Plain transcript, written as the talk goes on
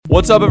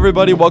What's up,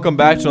 everybody? Welcome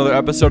back to another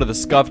episode of the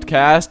Scuffed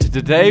Cast.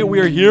 Today, we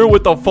are here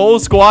with the full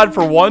squad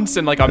for once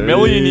in like a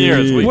million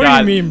years. We What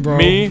got do you mean, bro?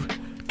 me,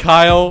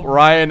 Kyle,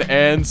 Ryan,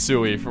 and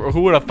Suey.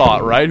 Who would have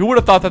thought, right? Who would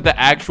have thought that the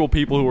actual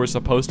people who were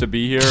supposed to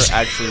be here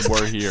actually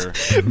were here?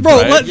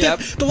 Bro, right?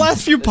 the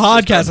last few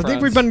podcasts, I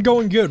think we've been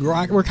going good.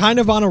 We're kind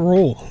of on a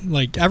roll.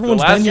 Like,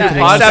 everyone's been here for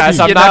the last podcasts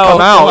few. have not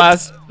come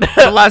out.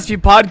 The last few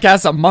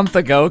podcasts a month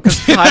ago because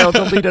Kyle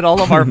deleted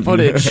all of our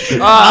footage.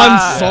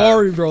 I'm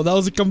sorry, bro. That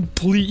was a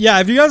complete...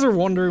 Yeah, if you guys are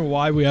wondering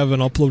why we haven't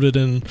uploaded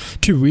in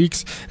 2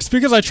 weeks, it's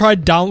because I tried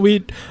we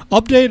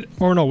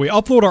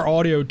upload our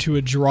audio to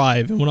a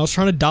drive, and when I was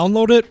trying to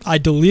download it, I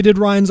deleted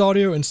Ryan's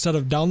audio instead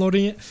of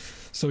downloading it.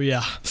 So,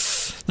 yeah.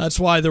 That's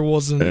why there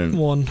wasn't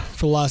one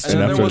for the last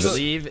 2 weeks.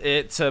 Leave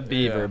it to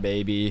Beaver,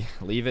 baby.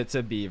 Leave it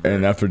to Beaver.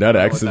 And after that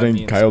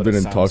accident, Kyle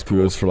didn't talk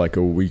to us for like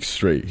a week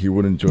straight. He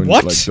wouldn't join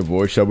like the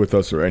voice chat with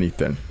us or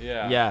anything.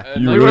 Yeah.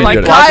 You We really were like,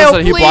 did it. Kyle,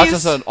 He blocked please.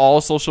 us on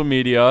all social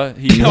media.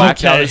 He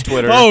blacked out his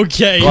Twitter.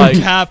 Okay, Like-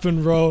 it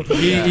happened, bro.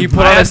 He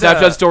put on his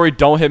Snapchat story,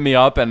 "Don't hit me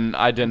up," and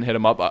I didn't hit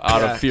him up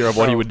out of fear of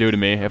what he would do to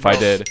me if I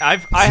did. I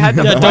had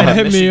to Yeah, fly don't to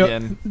hit me up.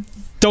 Michigan.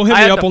 Don't hit I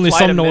me had up, to only fly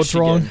some to know what's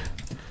wrong. Michigan.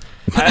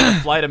 I had to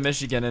fly to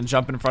Michigan and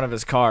jump in front of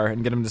his car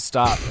and get him to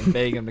stop and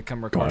beg him to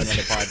come record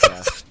another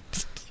podcast.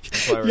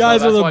 That's why we're You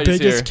guys are that's why the he's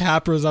biggest here.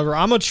 cappers ever.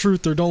 I'm a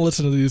truther. Don't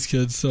listen to these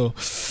kids. So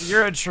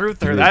You're a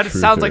truther. You're a That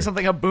sounds truther. like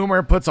something a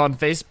boomer puts on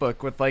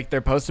Facebook with like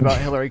their post about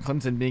Hillary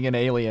Clinton being an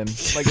alien.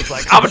 Like it's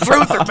like, I'm a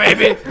truther,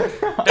 baby.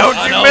 Don't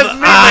you miss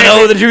me, I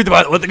know baby. the truth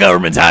about what the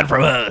government's hiding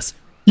from us.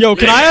 Yo,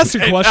 can I ask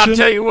a And I'll question?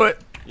 tell you what.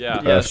 Yeah,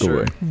 Ask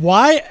away.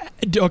 Why?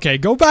 Okay,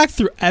 go back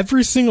through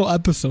every single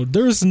episode.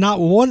 There is not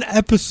one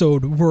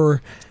episode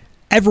where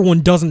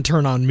everyone doesn't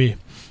turn on me.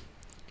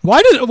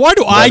 Why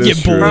do I That get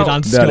is true. bullied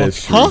on That stuff?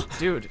 is true. Huh?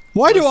 Dude,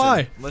 Why do listen,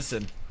 I?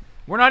 Listen,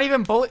 we're not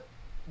even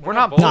We're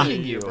not bullying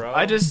bullying you, you. bro.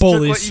 I just took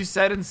Bullies. what you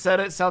said and said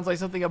it sounds like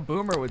something a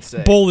boomer would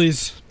say.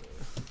 Bullies.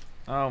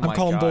 Oh my I'm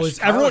calling gosh. bullies.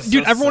 Kyle Everyone, is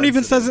dude. so Everyone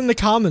even says sensitive. it in the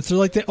comments. They're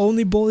like, they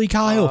only bully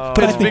Kyle. Oh.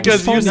 but I It's think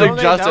because you it's funny.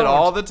 suggest it don't.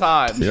 all the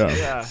time. Yeah.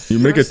 Yeah. You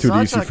make You're it too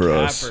such easy a for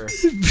us.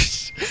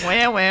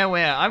 capper. Wah.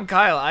 I'm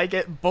Kyle. I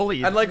get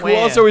bullied. And like, who Wah.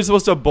 else are we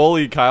supposed to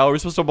bully, Kyle? Are we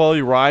supposed to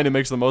bully Ryan, who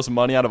makes the most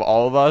money out of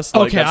all of us?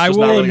 Like, Okay, that's I just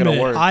will not really admit,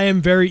 gonna work. I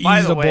am very By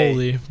easy the to way-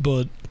 bully,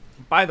 but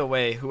By the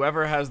way,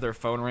 whoever has their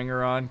phone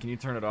ringer on, can you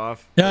turn it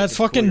off? yeah, Like, it's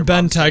cool fucking your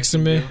Ben mom's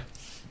texting me. you.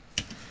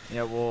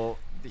 Yeah, well,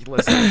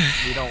 listen,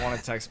 we don't want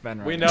to text Ben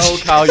right We now. know,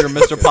 Kyle, you're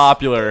Mr.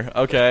 Popular.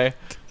 Okay.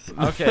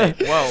 Okay,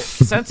 well,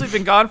 since we've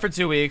been gone for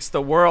 2 weeks,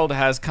 the world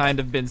has kind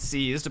of been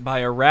seized by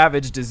a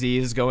ravage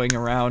disease going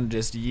around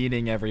just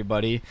yeeting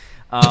everybody.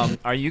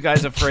 Are you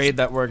guys afraid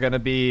that we're going to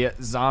be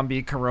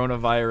zombie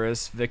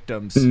coronavirus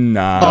victims?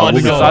 Nah. Oh, we'll be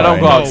Because no. I don't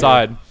go fine.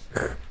 outside.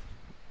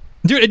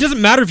 Dude, it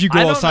doesn't matter if you I go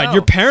don't outside. know.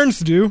 Your parents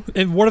do.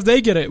 And what if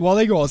they get it while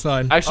they go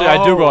outside? Actually,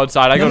 I do go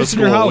outside. I go to it's in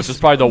your school, house. which is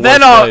probably the worst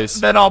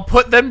Then place. I'll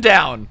put them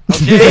down.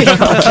 Okay.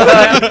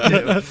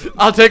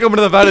 I'll take them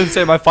to the vet and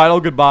say my final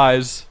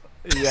goodbyes.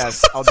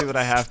 Yes, I'll do what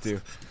I have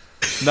to.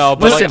 No,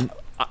 but Listen.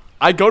 like,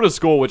 I go to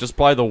school, which is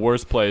probably the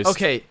worst place.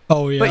 Okay,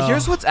 Oh yeah. but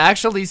here's what's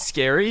actually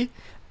scary.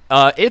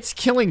 It's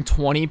killing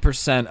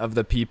 20% of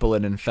the people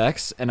it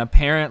infects, and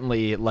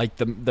apparently, like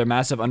the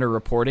massive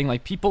underreporting,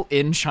 like people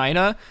in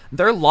China,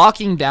 they're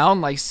locking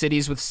down like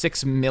cities with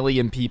 6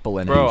 million people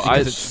in Bro, it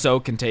because it's so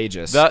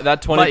contagious. That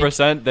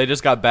 20%, they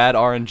just got bad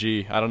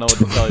RNG. I don't know what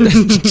to tell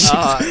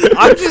you.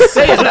 I'm just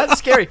saying that's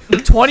scary.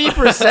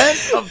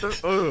 20% of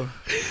the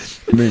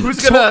I mean,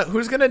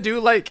 who's gonna do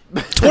like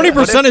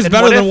 20% is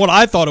better than what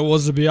I thought it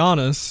was, to be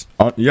honest.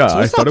 yeah, So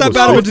I it's thought not it that was.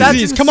 bad of a That's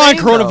disease. Come on,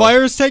 insane, though.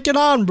 coronavirus, take it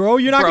on, bro.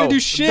 You're not Bro, gonna do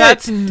shit.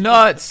 That's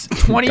nuts.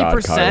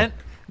 20%. Kyle.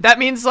 That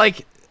means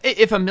like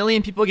if 1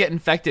 million people get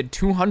infected,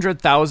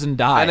 200,000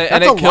 die. and it, That's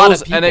and a it lot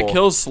kills of people. and it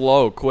kills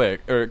slow,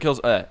 quick, or it kills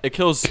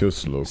Kill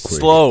slow, quick.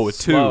 slow too.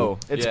 Slow.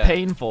 It's Yeah.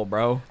 painful,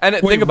 bro. And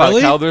Wait, think about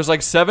really? it, Cal. There's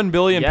like 7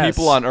 billion Yes.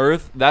 people on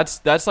Earth.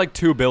 That's like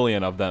 2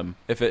 billion of them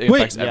if it Wait,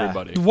 infects yeah.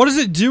 everybody. What does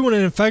it do when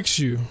it infects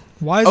you?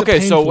 Why is it Okay,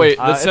 painful? so wait,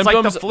 the It's like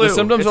symptoms the flu.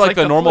 symptoms It's are like like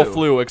the the normal flu.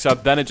 flu,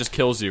 except then it just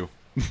kills you.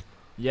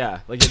 Yeah,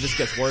 like it just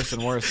gets worse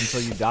and worse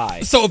until you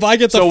die. So if I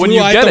get the So flu, when you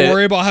I have get to it-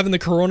 worry about having the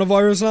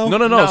coronavirus now? No.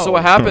 No, So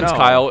what happens, no.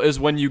 Kyle, is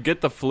when you get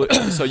the flu.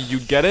 So you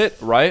get it,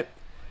 right?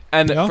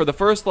 And Yeah. for the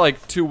first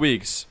like 2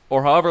 weeks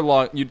or however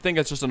long, you'd think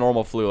it's just a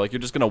normal flu. Like you're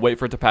just gonna wait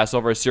for it to pass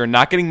over. So you're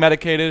not getting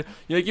medicated.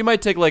 You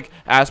might take like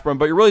aspirin,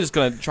 but you're really just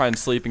gonna try and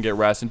sleep and get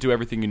rest and do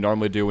everything you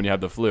normally do when you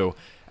have the flu.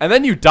 And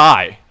then you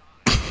die.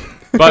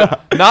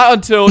 But not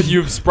until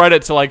you've spread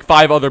it to like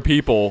 5 other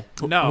people.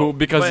 No,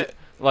 because but-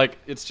 like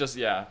it's just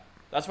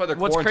That's why they're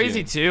What's quarantining.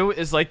 crazy too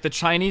is like the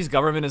Chinese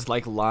government is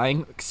like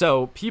lying.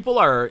 So people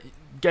are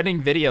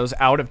getting videos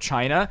out of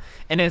China,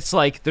 and it's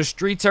like the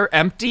streets are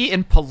empty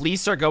and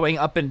police are going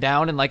up and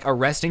down and like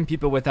arresting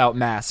people without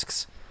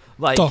masks.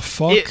 Like The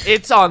fuck?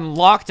 it's on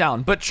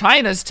lockdown, but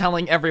China's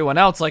telling everyone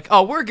else like,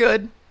 "Oh, we're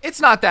good.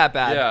 It's not that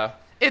bad. Yeah.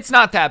 It's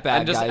not that bad."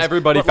 And just guys."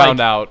 everybody But, found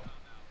like, out.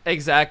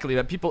 Exactly,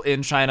 but people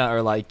in China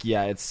are like,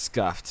 "Yeah, it's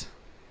scuffed.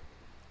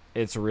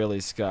 It's really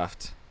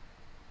scuffed."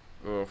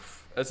 Oof.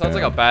 It sounds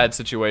like a bad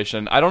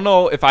situation. I don't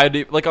know if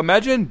I'd like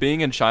imagine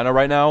being in China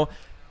right now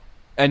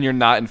and you're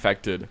not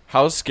infected.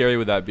 How scary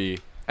would that be?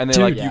 And then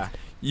Dude, like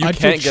you I'd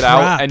can't feel get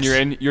out trapped.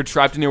 and you're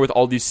trapped in here with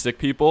all these sick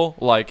people.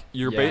 Like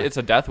it's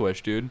a death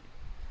wish, dude.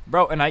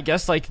 Bro, and I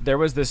guess like there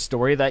was this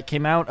story that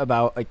came out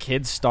about a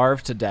kid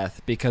starved to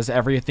death because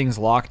everything's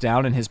locked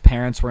down and his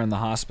parents were in the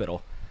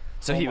hospital.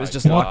 So he was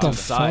just What locked the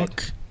inside.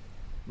 fuck?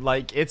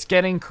 Like it's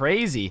getting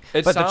crazy.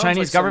 It But the sounds Chinese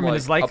like some, government like,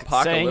 is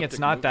like saying it's apocalyptic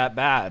not movie. that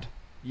bad.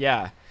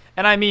 Yeah.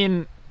 And I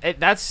mean,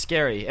 that's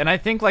scary. And I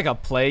think like a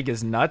plague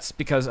is nuts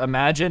because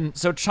imagine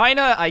so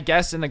China, I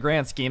guess in the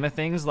grand scheme of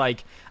things,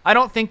 like I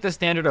don't think the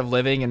standard of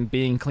living and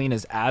being clean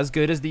is as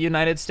good as the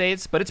United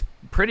States, but it's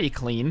pretty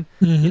clean.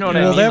 You know what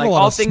I Well, mean? they have a Like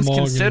lot all of things smog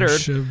and considered,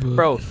 shit, but-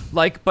 bro.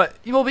 Like, but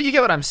you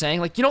get what I'm saying.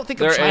 Like, you don't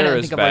think of Their China air and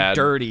is think of like bad,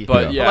 dirty,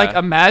 but yeah. like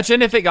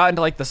imagine if it got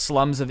into like the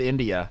slums of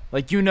India.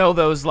 Like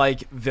those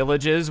like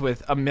villages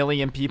with 1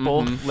 million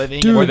people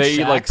living Dude. in Where like, they eat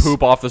like shacks.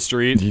 poop off the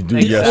street. Dude,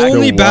 The yes,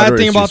 only the bad water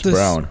thing is about just this-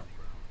 brown.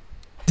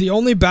 The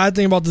only bad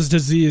thing about this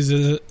disease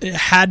is it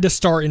had to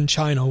start in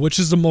China, which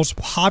is the most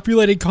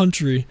populated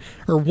country,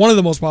 or one of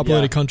the most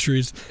populated Yeah.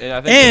 countries. And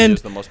I think And-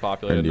 India's the most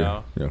populated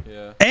India, now.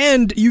 yeah.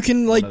 And you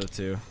can One like of the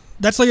two.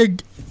 that's like a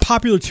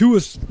popular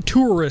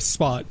tourist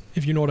spot,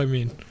 if you know what I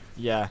mean.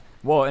 Yeah.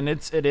 Well, and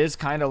it is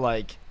kind of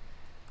like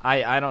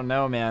I don't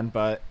know, man,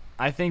 but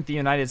I think the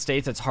United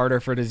States it's harder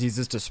for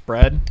diseases to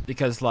spread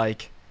because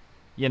like,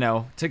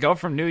 to go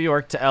from New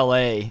York to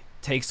LA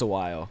takes a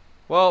while.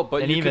 Well,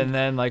 but And you even can,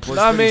 then like we're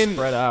I pretty mean,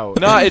 spread out.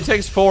 no, it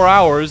takes 4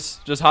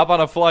 hours. Just hop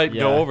on a flight,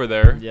 Yeah. go over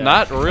there. Yeah.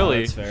 Not No, really.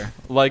 that's fair.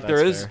 Like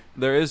That's fair.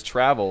 there is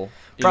travel,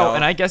 you Bro, know?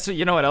 and I guess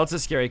you know what else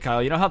is scary,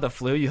 Kyle? You know how the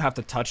flu you have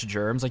to touch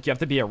germs? Like you have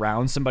to be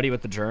around somebody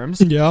with the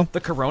germs? Yeah. The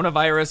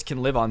coronavirus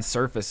can live on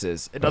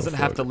surfaces. It doesn't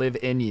have fuck. to live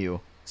in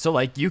you. So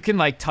like you can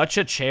like touch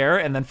a chair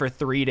and then for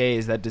 3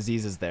 days that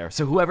disease is there.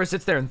 So whoever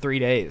sits there in 3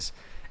 days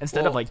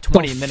instead of Well, like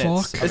 20 the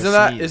minutes. fuck? of a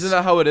isn't sneeze.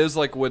 that how it is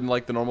like when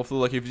like the normal flu,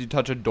 like if you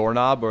touch a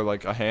doorknob or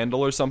like a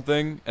handle or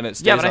something and it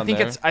stays Yeah, but on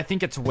there? I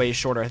think it's way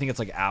shorter. I think it's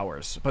like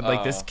hours. But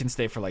like this Oh. can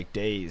stay for like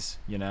days,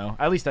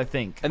 At least I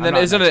think. And I'm then not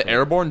an isn't it expert.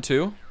 airborne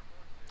too?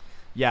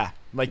 Yeah,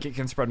 like it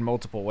can spread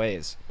multiple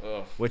ways,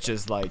 Ugh. which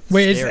is like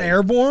Wait, it's scary.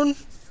 airborne?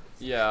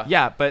 Yeah.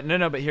 Yeah, but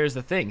no, but here's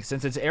the thing.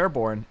 Since it's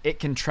airborne, it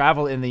can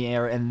travel in the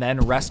air and then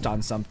rest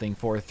on something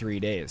for 3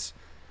 days.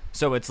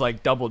 So it's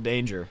like double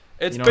danger.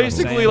 It's You know what I'm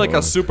basically saying? like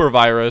a super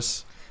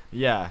virus.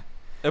 Yeah.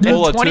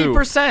 Ebola And too.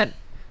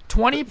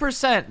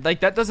 20%. Like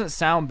that doesn't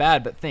sound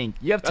bad, but think.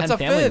 You have 10 That's a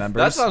family fifth.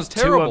 members. That sounds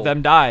 2 terrible. of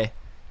them die.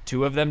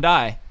 2 of them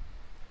die.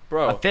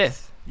 Bro. A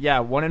fifth. Yeah,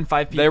 1 in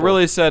 5 people. They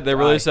really said die.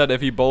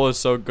 if Ebola is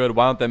so good,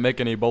 why don't they make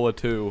an Ebola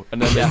too?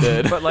 And then they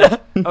did. But like,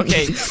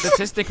 okay,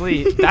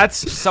 statistically,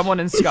 that's someone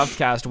in Scuffed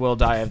Cast will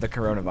die of the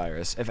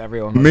coronavirus if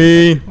everyone goes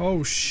Me.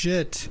 Oh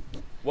shit.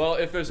 Well,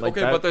 if there's Like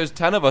okay, that- but there's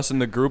 10 of us in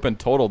the group in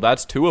total.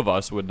 That's 2 of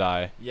us would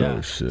die. Yeah,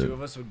 Oh, shit. 2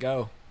 of us would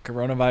go.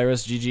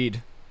 Coronavirus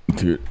GG'd.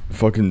 Dude,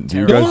 fucking. Do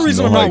you The guys only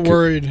reason know I'm how not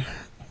worried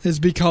is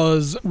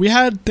because we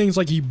had things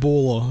like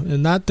Ebola,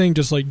 and that thing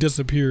just like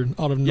disappeared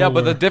out of nowhere. Yeah,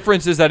 but the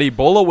difference is that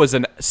Ebola was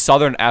in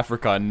southern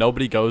Africa and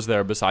nobody goes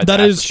there besides that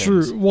is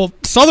Africans. true. Well,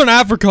 Southern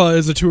Africa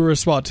is a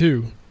tourist spot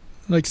too.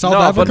 Like South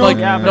no, Africa. but like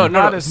Yeah, no, but no,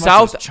 not no. as much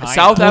South as China.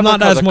 South Well, Africa,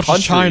 not as the much as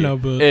country China,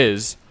 but-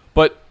 is.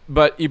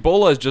 But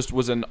Ebola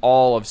was in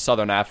all of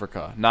southern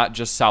Africa, not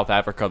just South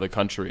Africa, the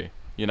country.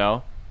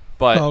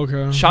 But Oh,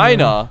 okay.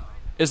 China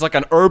is like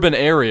an urban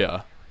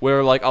area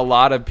where like a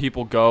lot of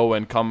people go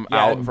and come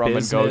out and from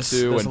business. and go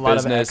to There's and a lot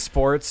business. of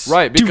exports.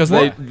 Right, because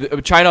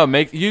Dude, China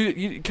make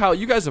Kyle,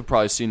 you guys have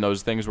probably seen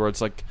those things where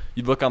it's like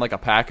you look on like a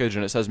package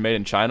and it says made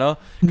in China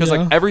because Yeah.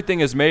 like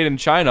everything is made in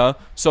China,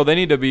 so they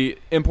need to be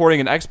importing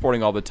and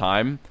exporting all the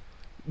time.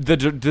 The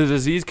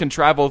disease can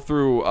travel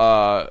through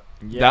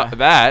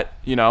that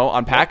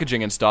on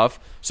packaging and stuff.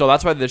 So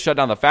that's why they shut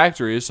down the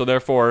factories. So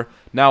therefore,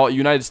 now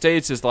United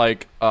States is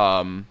like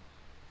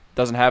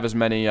doesn't have as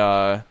many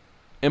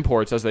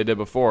imports as they did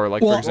before.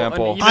 Like Well, for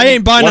example, you I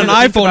ain't buying One an of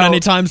the- think iPhone about-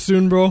 anytime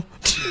soon, bro.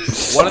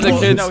 one of the Well,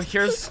 kids. no,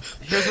 here's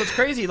what's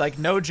crazy. Like,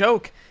 no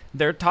joke.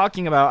 They're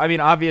talking about. I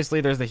mean,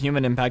 obviously, there's the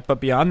human impact, but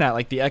beyond that,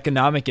 like the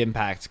economic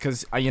impact.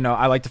 Because I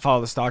like to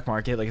follow the stock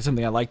market. Like, it's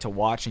something I like to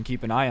watch and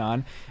keep an eye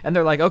on. And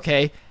they're like,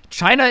 okay,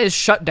 China is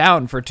shut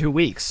down for 2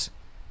 weeks.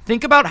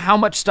 Think about how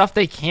much stuff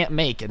they can't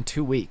make in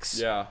 2 weeks.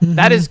 Yeah.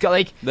 That is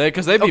like.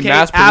 Because they'd be Okay,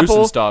 mass producing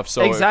Apple, stuff.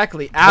 So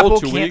exactly. the whole Apple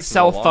 2 can't weeks is a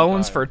sell long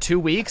phones time. for 2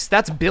 weeks.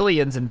 That's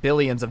billions and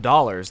billions of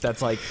dollars.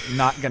 That's like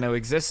not going to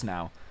exist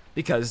now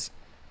because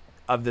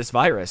of this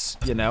virus.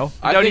 I Don't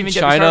think even get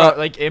China- me started about,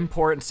 like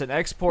imports and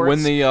exports.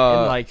 When the,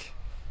 and, like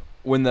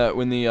when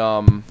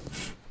the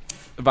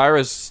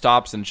virus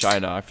stops in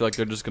China, I feel like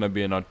they're just gonna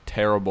be in a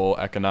terrible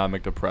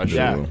economic depression.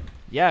 Yeah.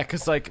 Yeah,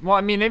 because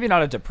maybe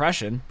not a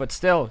depression, but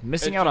still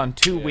missing out on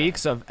 2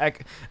 weeks of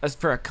as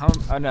for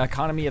an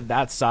economy of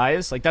that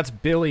size, like that's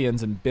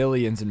billions and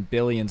billions and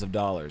billions of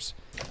dollars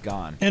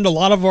gone. And a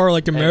lot of our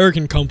like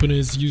American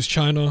companies use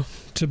China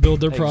to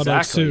build their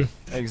products exactly.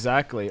 too.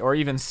 Exactly, or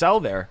even sell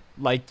there.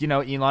 Like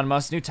Elon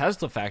Musk's new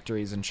Tesla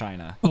factories in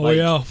China. Oh Like,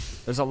 yeah.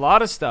 there's a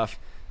lot of stuff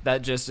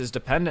that just is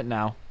dependent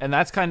now. And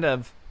that's kind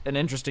of an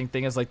interesting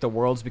thing, is like the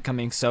world's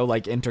becoming so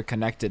like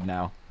interconnected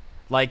now.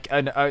 Like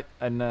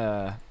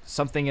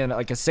something in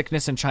like a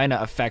sickness in China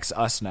affects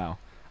us now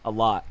a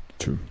lot.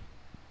 True.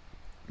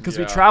 Because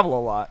we travel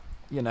a lot,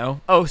 you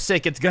know. Oh,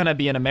 sick, it's gonna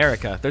be in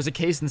America. There's a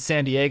case in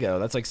San Diego.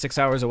 That's like 6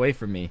 hours away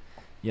from me,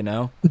 you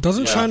know.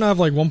 Doesn't China have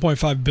like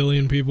 1.5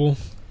 billion people?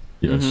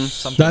 Yes.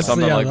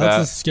 Something like that.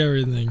 That's a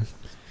scary thing.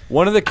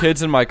 One of the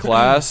kids in my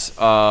class,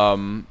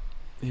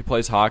 he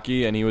plays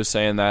hockey, and he was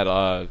saying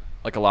that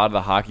like a lot of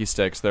the hockey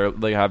sticks,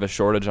 they have a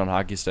shortage on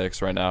hockey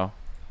sticks right now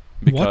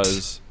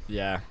because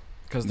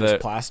because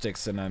there's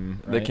plastics in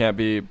them. Right? They can't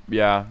be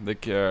they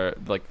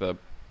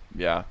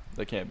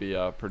can't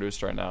be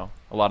produced right now.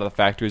 A lot of the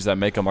factories that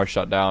make them are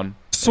shut down.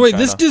 So wait,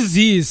 this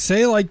disease,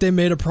 say like they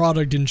made a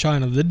product in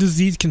China, the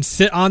disease can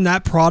sit on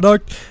that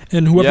product,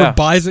 and whoever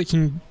buys it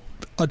can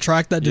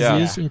attract that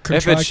disease and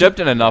contract if it's shipped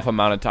in enough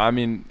amount of time. I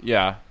mean,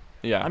 yeah.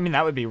 I mean,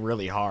 that would be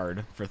really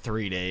hard for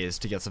 3 days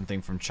to get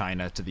something from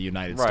China to the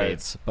United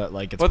States, but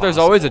like it's there's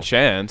always a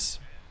chance,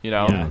 you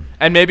know.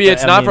 And maybe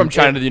it's not from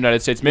China to the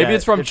United States. Maybe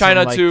it's from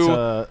China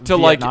to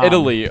like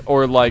Italy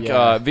or like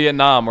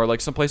Vietnam or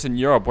like someplace in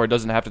Europe where it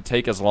doesn't have to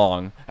take as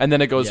long, and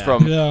then it goes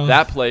from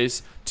that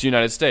place to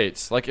United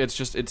States. Like it's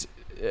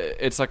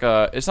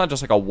not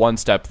just like a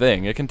one-step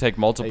thing. It can take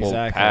multiple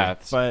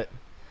paths. But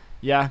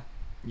yeah.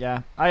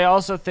 I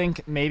also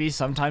think maybe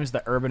sometimes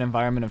the urban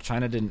environment of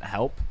China didn't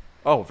help.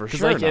 Oh, for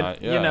sure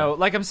not. You know,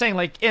 like I'm saying,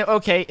 like,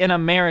 okay, in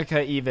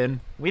America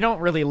even, we don't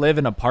really live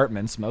in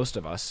apartments, most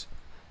of us.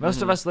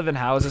 Most of us live in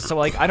houses, so,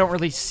 like, I don't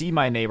really see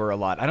my neighbor a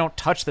lot. I don't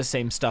touch the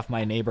same stuff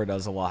my neighbor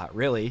does a lot,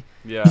 really.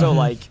 Yeah. So,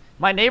 like,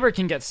 my neighbor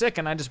can get sick,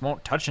 and I just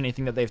won't touch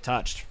anything that they've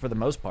touched, for the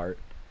most part,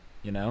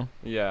 you know?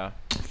 Yeah.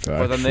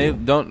 But then they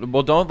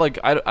don't, like,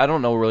 I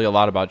don't know really a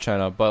lot about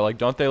China, but, like,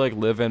 don't they, like,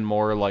 live in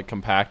more, like,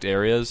 compact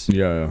areas?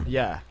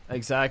 Yeah,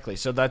 exactly.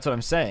 So that's what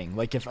I'm saying.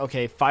 Like, if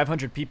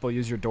 500 people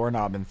use your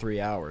doorknob in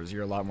 3 hours,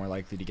 you're a lot more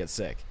likely to get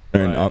sick.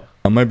 And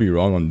I might be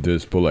wrong on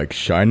this, but like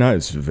China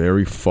is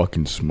very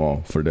fucking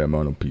small for the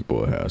amount of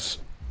people it has.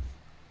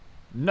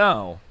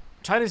 No,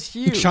 China's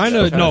huge.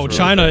 China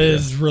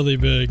is really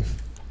big.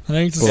 I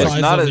think it's the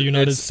size of the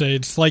United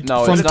States, like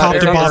from top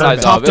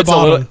to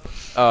bottom.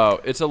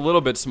 It's a little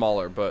bit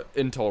smaller, but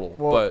in total.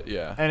 But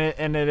yeah,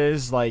 and it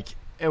is like.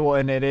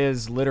 And it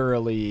is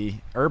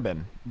literally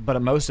urban, but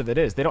most of it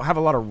is. They don't have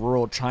a lot of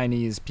rural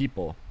Chinese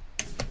people.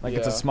 Like,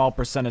 it's a small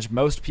percentage.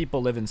 Most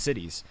people live in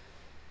cities.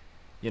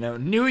 You know,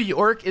 New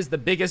York is the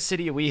biggest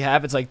city we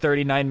have. It's like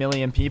 39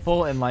 million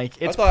people, and like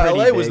it's. I thought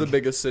LA big. was the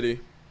biggest city.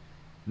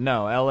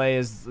 No, LA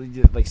is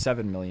like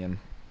 7 million.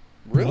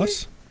 Really?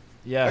 What?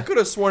 Yeah. I could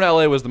have sworn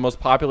LA was the most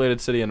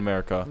populated city in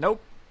America. Nope.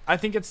 I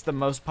think it's the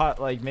most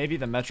like maybe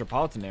the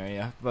metropolitan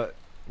area, but.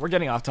 We're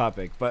getting off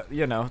topic, but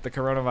you know, the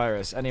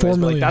coronavirus. Anyways,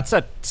 but, like that's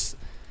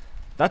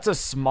a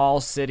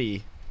small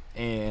city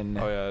in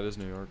it is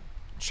New York.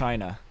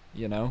 China,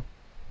 you know?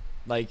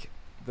 Like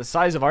the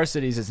size of our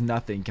cities is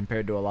nothing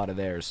compared to a lot of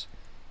theirs.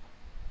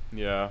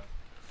 Yeah.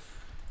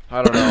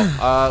 I don't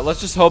know.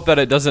 Let's just hope that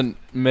it doesn't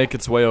make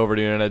its way over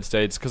to the United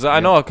States, cuz I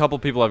know a couple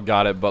people have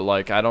got it, but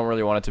like I don't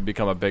really want it to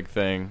become a big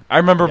thing. I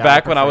remember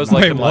back when I was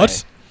like I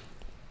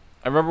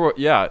remember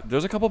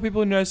there's a couple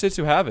people in the United States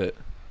who have it.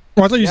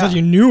 Oh, I thought you said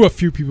you knew a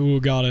few people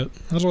who got it.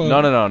 That's what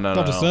no.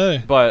 to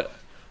say. But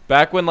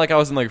back when like I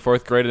was in like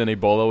 4th grade and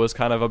Ebola was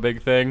kind of a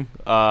big thing,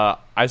 I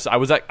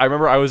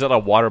remember I was at a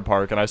water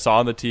park and I saw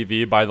on the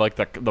TV by like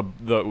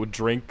the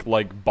drink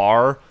like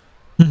bar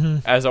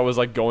as I was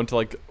like going to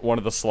like one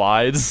of the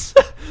slides.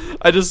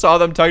 I just saw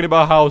them talking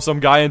about how some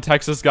guy in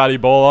Texas got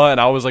Ebola, and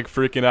I was like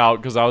freaking out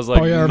because I was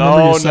like, no,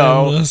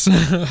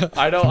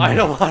 I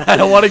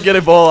don't want to get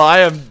Ebola.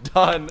 I am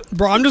done,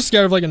 bro. I'm just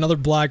scared of like another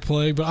black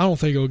plague, but I don't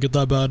think it will get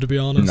that bad, to be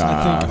honest.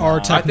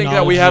 I think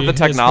that we have the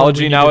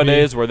technology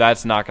nowadays where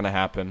that's not going to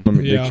happen. I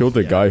mean, they killed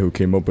the guy who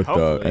came up with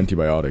the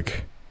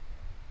antibiotic.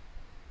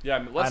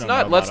 Yeah,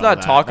 let's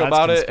not talk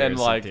about it and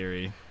like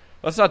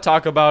let's not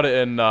talk about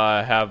it and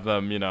have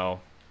them, you know.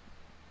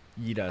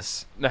 Eat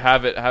us.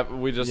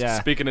 We just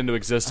speak it into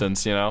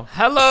existence, you know.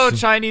 Hello,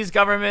 Chinese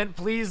government.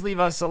 Please leave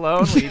us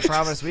alone. We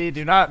promise we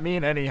do not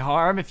mean any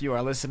harm. If you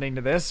are listening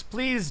to this,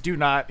 please do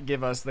not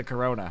give us the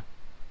corona.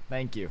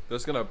 Thank you. They're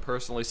just gonna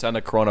personally send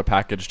a corona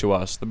package to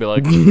us. They'll be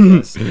like,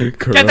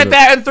 get that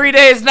there in 3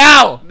 days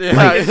now. Yeah,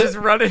 like, it's just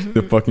running.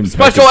 The fucking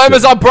special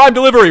Amazon Prime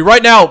delivery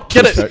right now.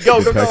 Get it.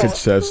 Go. The package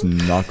says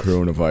not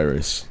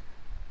coronavirus.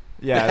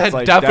 Yeah, it's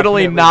like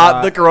definitely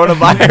not the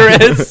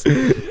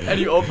coronavirus. And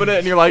you open it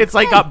and you're like, it's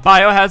like got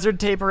biohazard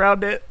tape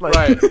around it. Like,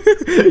 right.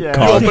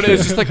 Yeah. You open it,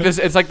 it's just like this.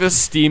 It's like this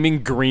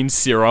steaming green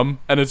serum,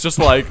 and it's just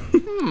like,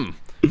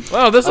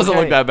 well, this doesn't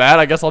look that bad.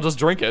 I guess I'll just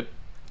drink it.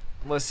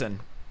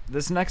 Listen,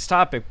 this next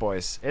topic,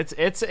 boys,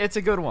 it's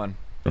a good one.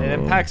 It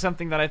impacts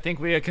something that I think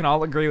we can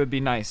all agree would be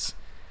nice.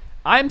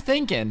 I'm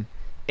thinking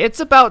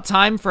it's about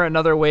time for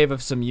another wave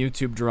of some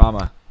YouTube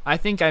drama. I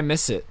think I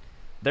miss it.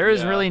 There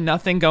is really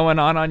nothing going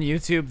on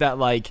YouTube that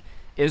like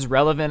is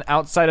relevant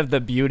outside of the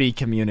beauty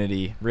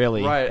community,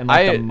 really, Right. and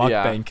like the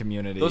mukbang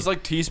community. Those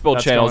like T-Spill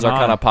That's channels going are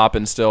kind on. of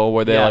popping still,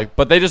 where they Yeah. like,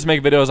 but they just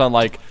make videos on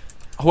like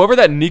whoever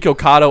that Nico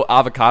Cotto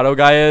avocado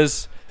guy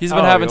is. He's been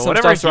Oh, having yeah, some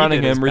whatever stuff he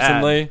surrounding did is him bad.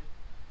 recently.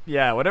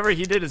 Yeah, whatever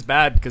he did is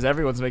bad because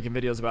everyone's making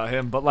videos about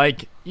him. But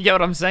like, you get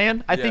what I'm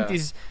saying? I think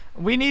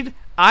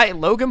Yeah.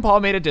 Logan Paul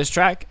made a diss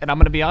track, and I'm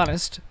gonna be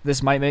honest.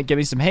 This might give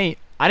me some hate.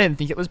 I didn't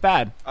think it was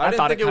bad. I didn't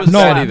thought think it kinda was No,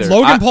 bad slapped. either.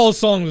 Logan I- Paul's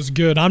song was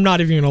good. I'm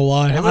not even gonna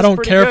lie. It I was don't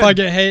pretty care if I good.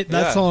 get hate.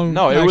 That Yeah. song.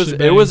 No, it was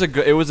actually it was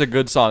banged. a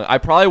good song. I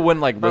probably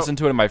wouldn't like listen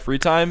to it in my free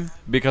time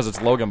because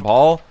it's Logan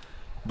Paul,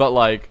 but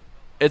like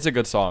it's a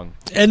good song.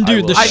 And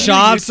dude, the I view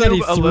shots that he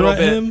YouTube a threw little at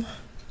bit- him.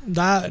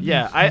 That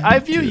Yeah, I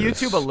view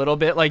Yes. YouTube a little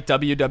bit like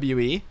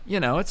WWE. You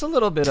know, it's a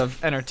little bit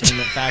of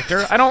entertainment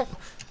factor.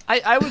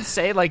 I would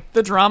say like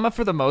the drama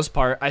for the most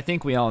part, I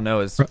think we all know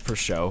is for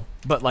show.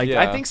 But like I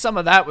Yeah. think some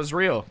of that was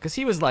real because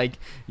he was like,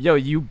 "Yo,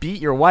 you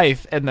beat your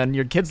wife, and then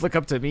your kids look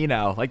up to me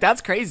now." Like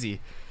that's crazy.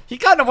 He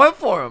kind of went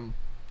for him.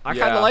 I kind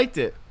Yeah. of liked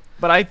it,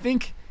 but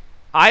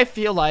I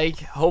feel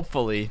like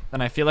hopefully,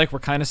 and I feel like we're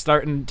kind of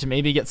starting to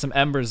maybe get some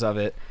embers of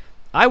it.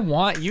 I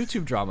want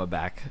YouTube drama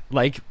back,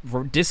 like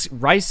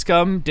Rice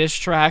Scum diss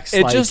tracks.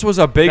 It like, just was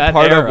a big that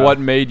part era. of what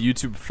made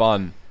YouTube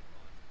fun.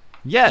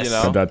 Yes. you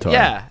know? At that time.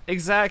 Yeah,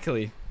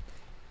 exactly.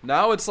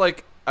 Now it's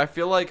like I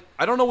feel like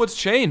I don't know what's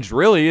changed.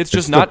 Really, it's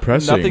just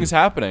depressing. nothing's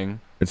happening.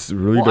 It's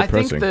really Well,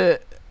 depressing. I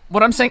think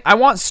what I'm saying, I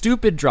want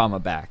stupid drama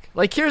back.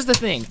 Like, here's the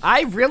thing.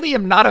 I really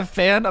am not a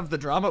fan of the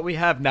drama we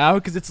have now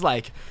because it's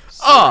like,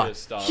 Serious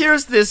stuff.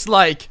 here's this,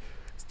 like,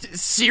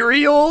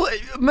 serial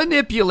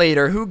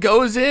manipulator who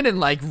goes in and,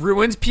 like,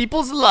 ruins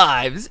people's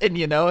lives. And,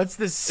 you know, it's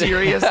this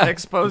serious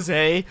expose.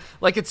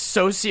 Like, it's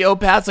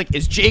sociopaths. Like,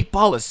 is Jake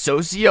Paul a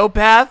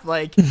sociopath?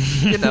 Like,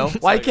 you know,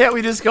 why can't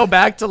we just go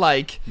back to,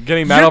 like,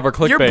 Getting mad over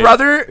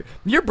clickbait.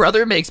 Your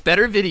brother makes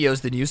better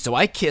videos than you, so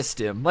I kissed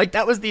him. Like,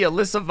 that was the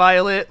Alyssa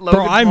Violet, Logan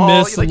bro, I Paul.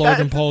 miss the like,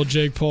 Logan that- Paul,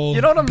 Jake Paul.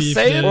 You know what I'm beef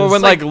saying? days. Or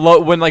when It's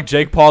when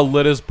Jake Paul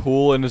lit his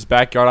pool in his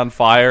backyard on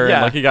fire Yeah,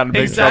 and like he got in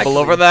big exactly. trouble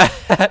over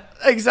that.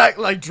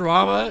 Exactly, like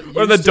drama.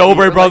 Or the used to be,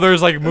 Dobre like-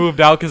 brothers like moved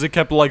out because it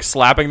kept like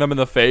slapping them in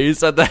the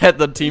face at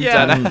the Team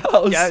Yeah. 10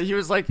 house. Yeah, he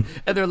was like,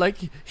 and they're like,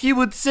 he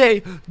would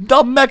say,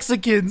 the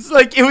Mexicans.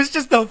 Like, it was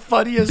just the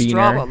funniest Beaner.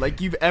 drama, like,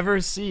 you've ever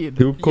seen.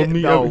 He called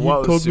me no, a he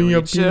whoa, called me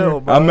a Suey,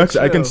 chill, beaner. bro, I'm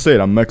Mexican. I can chill. say it.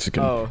 I'm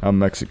Mexican. Oh. I'm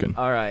Mexican.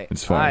 All right.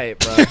 It's fine. All right,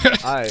 bro.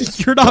 All right.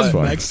 You're not That's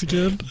fine.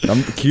 Mexican.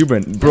 I'm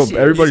Cuban, bro. Yes, he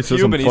is. Everybody He's says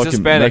Cuban, I'm he's fucking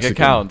Hispanic, Mexican. it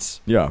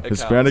counts. Yeah, It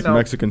Hispanic, No,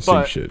 Mexican, same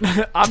but- shit.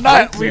 I'm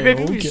not. Maybe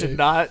we Okay. should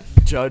not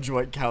judge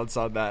what counts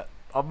on that.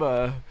 I'm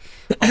gonna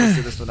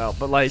say this one out,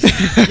 but like,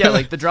 yeah,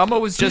 like the drama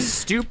was just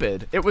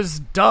stupid. It was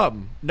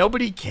dumb.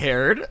 Nobody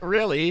cared,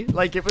 really.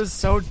 Like, it was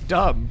so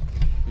dumb,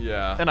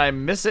 Yeah. and I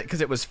miss it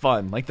because it was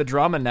fun. Like, the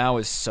drama now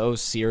is so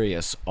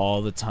serious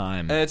all the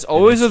time, And it's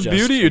always it's with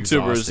beauty just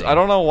YouTubers. exhausting. I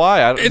don't know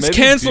why. It's maybe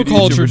cancel beauty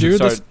culture, YouTubers should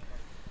dude. start-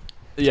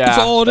 Yeah, That's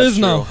all it that's is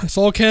now. true. It's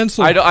all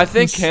canceled. I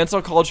think It's-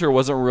 cancel culture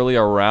wasn't really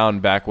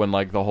around back when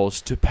like the whole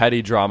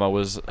petty drama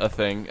was a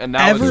thing, and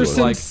now Ever it's just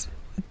like since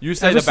you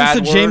say ever the since bad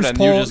the word James and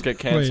Paul- you just get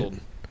canceled.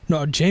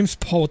 no James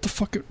Paul. What the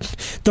fuck?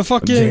 The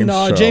fucking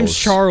James James Charles.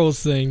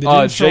 Charles thing. The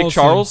James Jake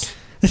Charles.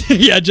 thing.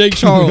 Yeah, Jake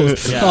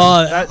Charles. Yeah.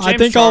 That I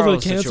James think all the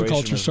Charles cancel situation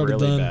culture is started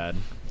really then. bad.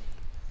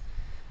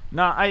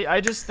 No,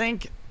 I just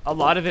think a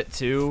lot of it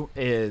too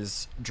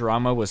is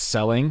drama was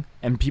selling,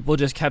 and people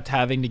just kept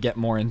having to get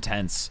more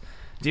intense.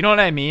 Do you know what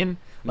I mean?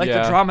 Like,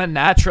 Yeah. the drama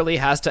naturally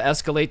has to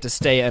escalate to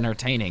stay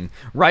entertaining.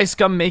 Rice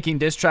Gum making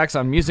diss tracks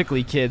on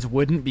Musical.ly Kids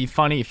wouldn't be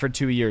funny for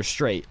 2 years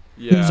straight.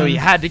 Yeah. So he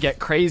had to get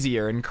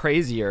crazier and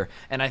crazier.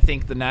 And I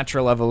think the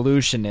natural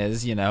evolution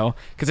is, you know,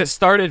 because it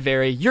started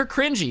very, you're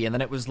cringy. And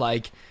then it was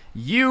like,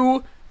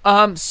 you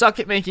suck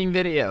at making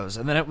videos.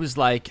 And then it was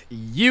like,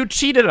 you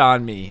cheated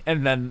on me.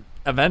 And then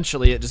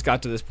eventually it just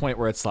got to this point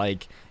where it's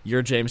like,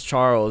 you're James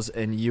Charles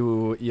and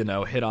you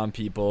know, hit on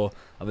people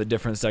of a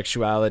different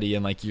sexuality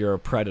and like you're a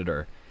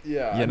predator.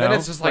 Yeah, You and then know?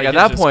 it's just like Like, at it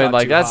that just point, got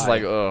like too that's high.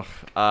 like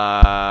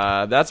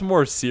ugh, that's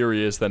more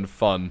serious than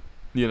fun,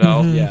 you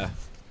know? Mhm. Yeah.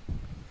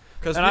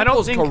 Because And I don't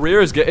people's think-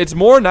 careers get. It's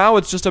more now.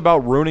 It's just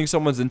about ruining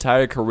someone's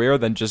entire career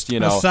than just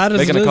As sad as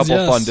making it a is, couple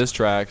yes. fun diss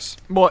tracks.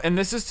 Well, and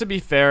this is to be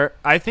fair.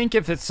 I think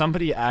if it's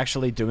somebody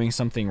actually doing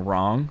something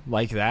wrong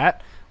like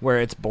that, where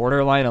it's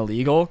borderline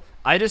illegal,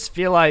 I just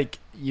feel like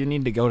you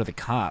need to go to the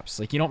cops.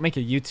 Like, you don't make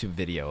a YouTube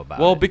video about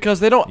Well, it. because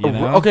they don't. You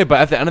know? Okay,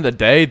 but at the end of the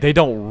day, they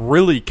don't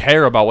really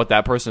care about what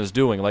that person is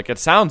doing. Like, it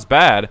sounds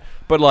bad,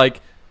 but like,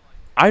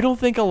 I don't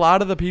think a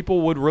lot of the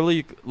people would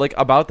really like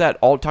about that.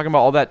 All talking about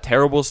all that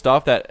terrible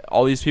stuff that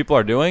all these people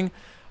are doing.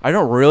 I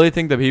don't really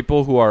think the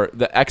people who are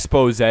the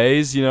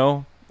exposés, you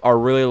know, are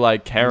really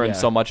like caring Yeah.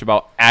 so much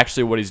about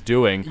actually what he's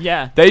doing.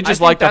 Yeah. They I just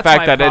think like the that's fact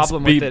my that it's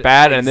problem with beat it.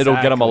 bad and it'll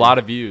get them a Exactly. lot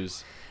of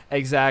views.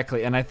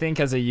 Exactly. And I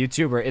think as a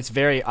YouTuber, it's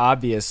very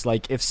obvious.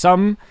 Like,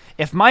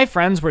 if my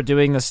friends were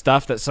doing the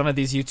stuff that some of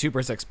these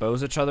YouTubers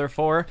expose each other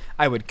for,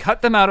 I would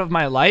cut them out of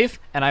my life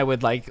and I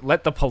would, like,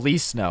 let the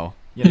police know,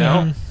 you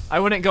know? I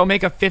wouldn't go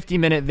make a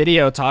 50-minute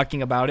video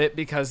talking about it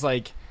because,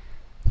 like,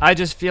 I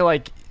just feel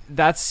like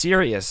that's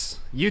serious.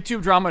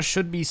 YouTube drama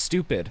should be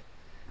stupid.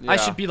 Yeah. I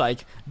should be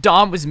like,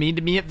 Dom was mean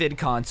to me at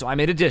VidCon, so I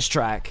made a diss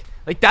track.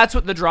 Like, that's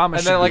what the drama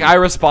should be. And then, like, I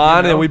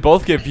respond, you know? and we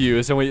both get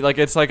views, and we, like,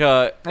 it's like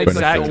a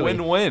Exactly.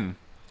 win-win,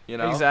 you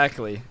know?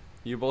 Exactly.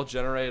 You both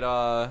generate,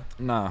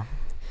 No.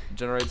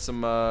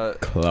 some,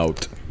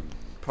 clout.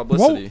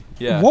 publicity.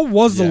 Yeah. What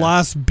was the Yeah.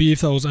 last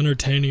beef that was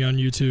entertaining on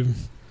YouTube?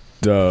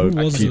 Who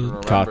was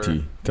it?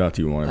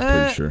 Tati one, I'm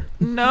pretty sure.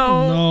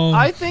 No. No.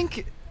 I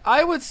think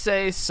I would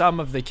say some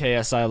of the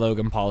KSI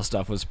Logan Paul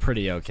stuff was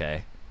pretty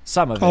okay.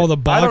 Some of it. Oh, the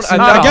boxing.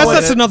 I I guess know.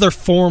 that's another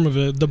form of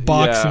it. The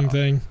boxing Yeah.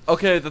 thing.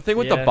 Okay, the thing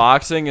with the Yeah.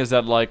 boxing is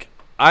that, like,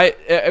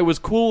 it was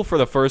cool for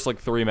the first, like,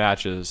 3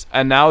 matches,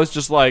 and now it's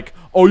just like,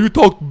 oh, you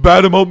talk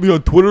bad about me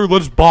on Twitter,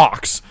 let's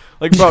box.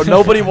 Like, bro,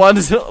 nobody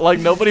wants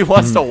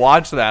to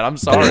watch that. I'm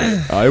sorry.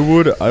 I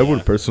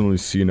would personally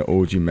see an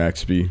OG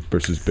Maxby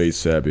versus Base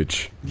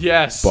Savage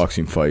Yes.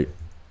 boxing fight.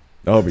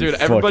 That would be Dude,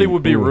 everybody fucking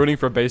would be cool. rooting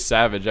for Base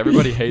Savage.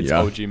 Everybody hates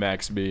Yeah. OG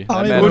Max B.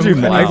 I That don't man even is know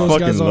who black. I those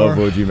fucking guys love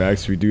are. OG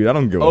Maxby, dude. I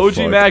don't give a OG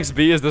fuck. Max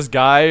B is this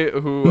guy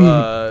who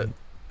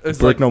is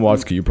Burke like,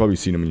 Nowatzki, you've probably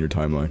seen him in your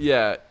timeline.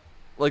 yeah,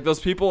 like those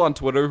people on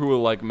Twitter who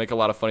will like make a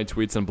lot of funny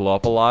tweets and blow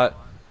up a lot,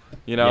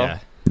 you know? Yeah.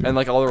 And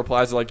like all the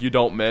replies are like, you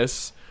don't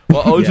miss.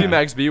 Well, OG Yeah.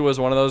 Max B was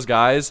one of those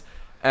guys,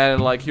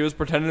 and like he was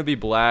pretending to be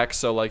black,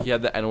 so like he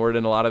had the N-word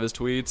in a lot of his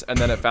tweets, and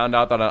then it found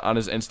out that on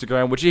his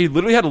Instagram, which he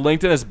literally had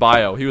linked in his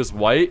bio, he was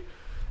white.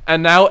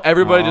 And now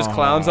everybody just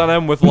clowns on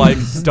him with like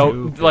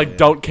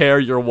don't care,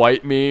 you're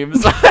white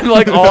memes and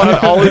like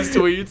all his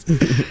tweets,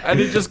 and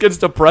he just gets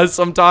depressed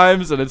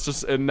sometimes, and it's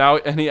just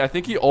I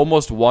think he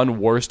almost won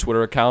worst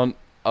Twitter account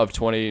of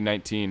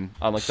 2019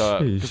 on like the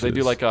because they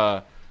do like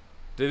a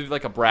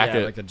bracket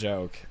Yeah, like a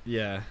joke.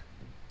 Yeah.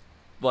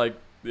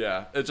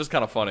 it's just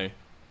kind of funny.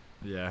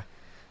 Yeah.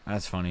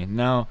 That's funny.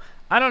 No,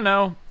 I don't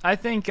know. I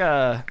think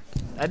I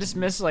just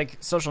miss like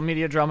social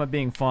media drama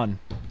being fun.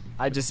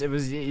 It used to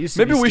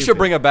Maybe be we should stupid.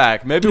 bring it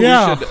back. Maybe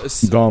Yeah.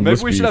 Dom, maybe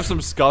let's we should beef. have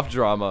some scuff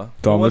drama.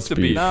 Dom, Who wants let's to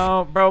beef? beef.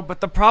 No, bro, but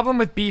the problem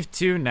with beef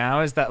too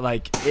now is that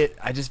like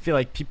I just feel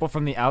like people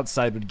from the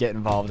outside would get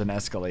involved and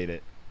escalate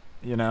it.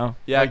 You know?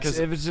 Yeah, Like, 'cause-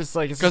 it was just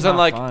like it's Because just then, not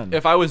like, fun.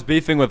 if I was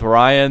beefing with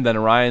Ryan, then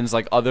Ryan's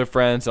like other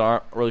friends that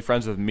aren't really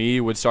friends with me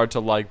would start to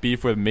like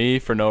beef with me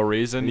for no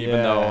reason,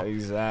 even though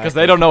exactly. 'cause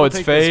they don't know People it's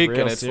take this fake,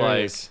 real and it's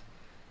serious.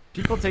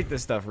 People take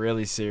this stuff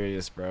really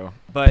serious, bro.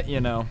 But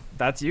you know,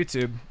 that's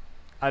YouTube.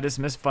 I just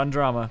miss fun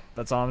drama.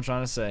 That's all I'm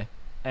trying to say.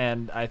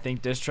 And I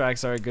think diss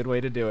tracks are a good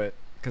way to do it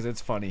because it's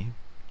funny.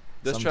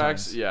 Diss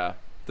sometimes.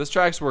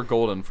 tracks were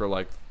golden for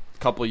like a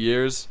couple of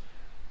years,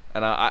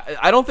 and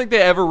I don't think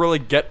they ever really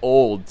get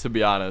old, to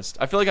be honest.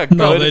 I feel like a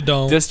No, good they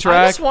don't. diss I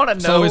track. just want to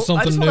It's know. always I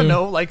something just want to new.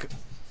 know, like,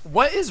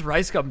 what is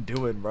RiceGum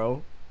doing,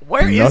 bro?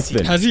 Where is Nothing.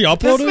 he? Has he This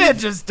uploaded? man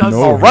just does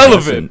No.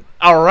 Irrelevant.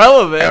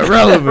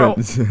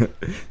 Irrelevant.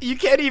 You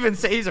can't even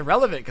say he's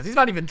irrelevant because he's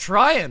not even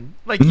trying.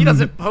 Like he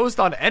doesn't post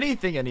on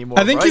anything anymore.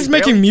 I think bro. he's He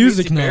making barely tweets,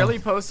 music he now. Barely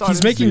posts on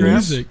He's making Instagram.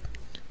 music.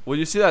 Will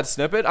you see that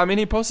snippet? I mean,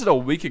 he posted a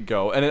week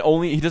ago, and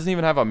he doesn't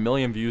even have 1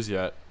 million views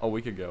yet. A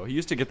week ago, he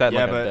used to get that in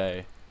Yeah, like but- a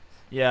day.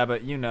 Yeah,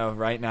 but you know,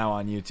 right now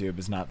on YouTube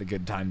is not the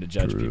good time to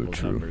judge True, people's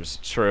true. numbers.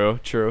 True.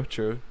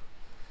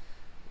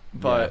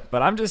 But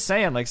But I'm just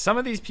saying, like some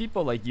of these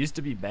people like used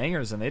to be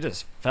bangers and they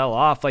just fell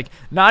off. Like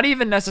not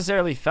even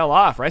necessarily fell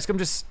off. RiceGum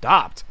just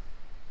stopped.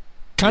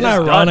 Kind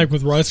of It's ironic done.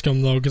 with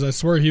RiceGum though, because I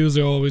swear he was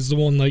always the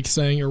one like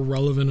saying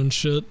irrelevant and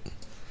shit.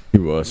 He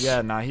was.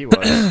 Yeah, nah, he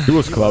was. He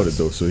was clouded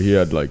though, so he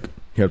had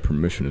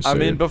permission to say I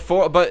mean, it.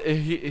 before, but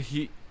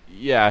he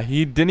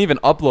didn't even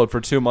upload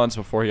for 2 months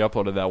before he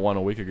uploaded that one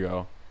a week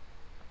ago.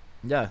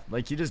 Yeah,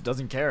 like he just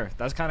doesn't care.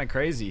 That's kind of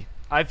crazy.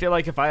 I feel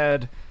like if I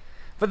had,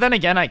 but then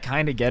again, I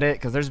kind of get it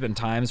because there's been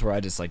times where I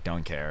just like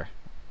don't care.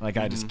 Like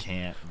I just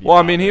can't. be Well,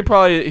 I mean, he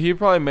bothered.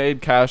 probably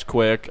made cash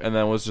quick, and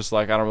then was just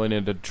like, I don't really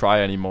need to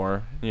try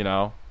anymore. You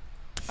know,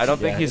 I don't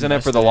think Yeah, he's in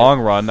it for the invested long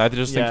run. I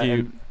just yeah,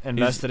 think he. and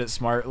invested it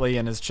smartly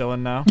and is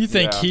chilling now. You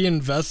think Yeah. he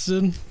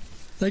invested?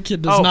 That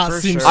kid does Oh, not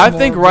for seem. sure. I Smart,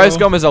 think bro.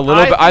 RiceGum is a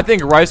little I bit. I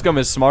think RiceGum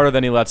is smarter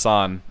than he lets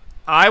on.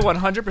 I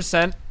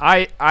 100%.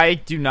 I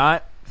do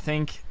not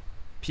think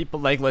people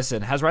like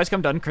listen. Has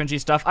RiceGum done cringy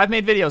stuff? I've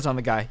made videos on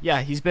the guy.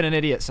 Yeah, he's been an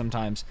idiot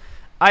sometimes.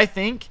 I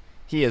think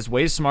he is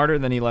way smarter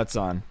than he lets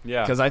on.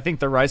 Yeah. Because I think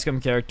the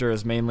RiceGum character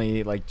is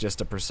mainly like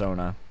just a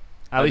persona.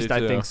 At I least do I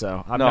too. think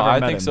so. I've No, never I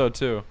met think him. so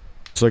too.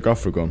 It's like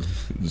African.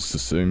 It's the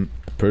same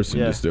person,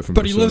 Yeah. just different.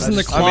 But he lives in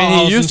the I clubhouse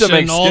mean, he used to and shit,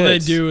 make and all they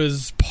skits. do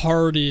is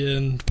party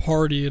and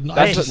party and.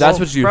 That's Hey, that's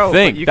what you bro, but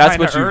think. you That's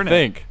kinda what you earn it.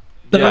 think.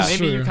 That's Yeah.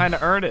 Maybe you true. kind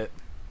of earned it.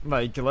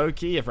 Like low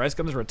key, if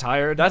RiceGum's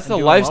retired, That's and the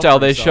doing well lifestyle for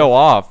they himself- show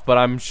off, but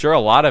I'm sure a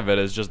lot of it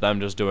is just them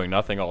just doing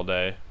nothing all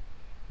day.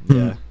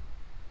 Yeah.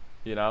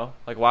 You know,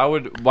 like why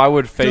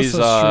would FaZe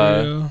Guess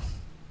that's true, yeah.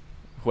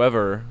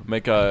 whoever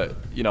make a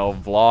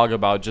vlog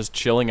about just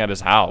chilling at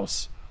his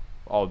house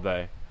all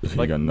day? He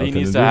Like got he nothing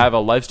needs to to do. have a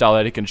lifestyle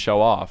that he can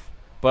show off.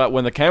 But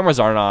when the cameras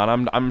aren't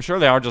on, I'm sure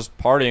they aren't just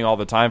partying all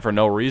the time for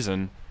no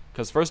reason.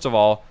 Because first of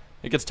all,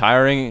 it gets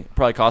tiring. It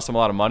probably costs them a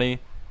lot of money,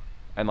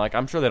 and like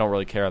I'm sure they don't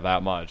really care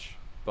that much.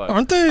 But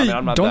Aren't they?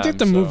 I'm not don't they have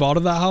to them, move so- out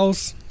of that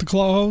house, the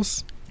Claw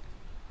house?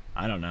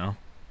 I don't know.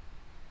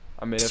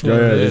 I mean, if Yeah,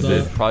 they they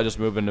did, did. probably just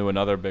move into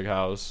another big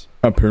house.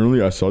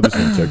 Apparently, I saw this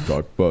on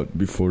TikTok, but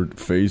before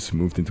FaZe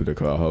moved into the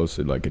Cloud House,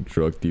 like a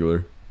drug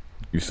dealer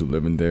used to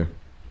live in there.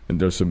 And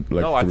there's some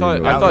like. No, I $3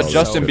 thought million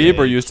Justin so Bieber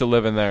fake. used to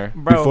live in there.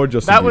 Bro, Before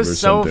Justin that was Bieber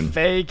so something.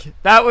 fake.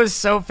 That was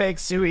so fake,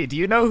 Sui. Do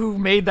you know who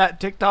made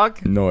that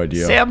TikTok? No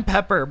idea. Sam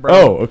Pepper, bro.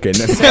 Oh, okay.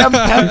 Next. Sam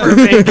Pepper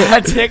made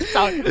that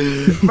TikTok.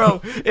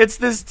 Bro, it's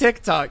this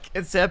TikTok.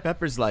 And Sam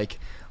Pepper's like,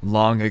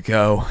 long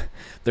ago,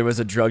 there was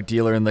a drug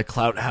dealer in the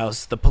Clout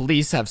House. The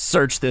police have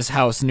searched this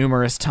house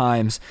numerous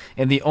times,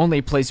 and the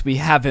only place we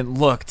haven't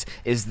looked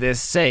is this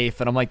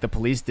safe. And I'm like, the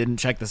police didn't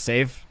check the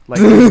safe? Like,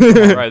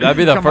 Right, that'd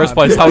be the Come first on,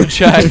 place bro. I would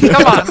check.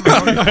 come on,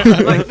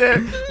 bro. Like,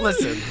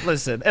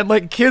 listen. And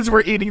like, kids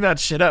were eating that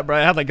shit up, bro.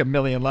 It had like 1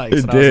 million likes.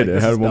 It and I was did. like, It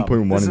this had is dumb.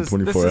 1.1 This in is-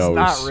 24 This is hours.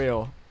 not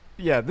real.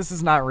 Yeah, this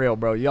is not real,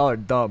 bro. Y'all are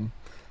dumb.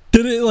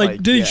 Did it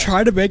Like, did yeah. he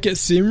try to make it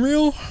seem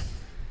real?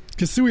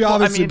 Because Sui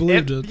obviously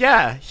believed it.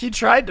 Yeah, he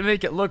tried to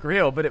make it look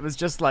real, but it was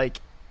just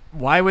like,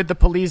 why would the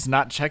police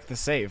not check the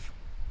safe?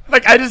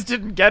 Like, I just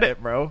didn't get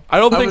it, bro. I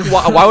don't think.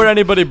 Why would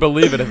anybody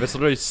believe it if it's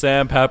literally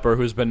Sam Pepper,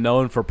 who's been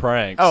known for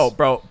pranks? Oh,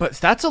 bro, but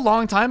that's a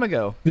long time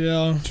ago.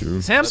 Yeah.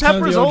 True. Sam It's kind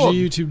of Pepper's the OG old.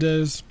 YouTube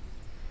days.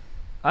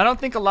 I don't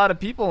think a lot of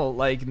people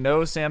like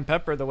know Sam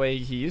Pepper the way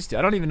he used to.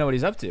 I don't even know what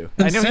he's up to.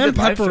 I And know he Sam did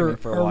live Pepper streaming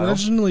for a while.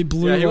 originally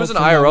blew yeah, he was up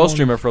an from that IRL one-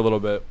 streamer for a little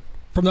bit.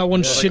 From that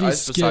one Yeah, shitty like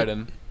Ice skit.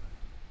 Poseidon.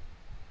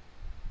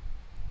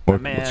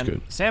 That's Man,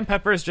 good.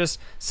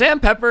 Sam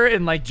Pepper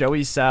and like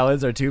Joey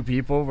Salads are two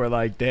people where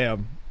like,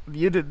 damn,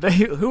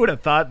 who would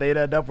have thought they'd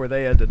end up where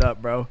they ended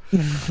up, bro?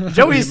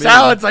 Joey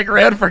Salads like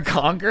ran for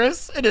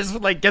Congress and is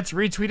like gets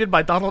retweeted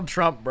by Donald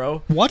Trump,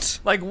 bro. What?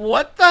 Like,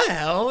 what the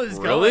hell is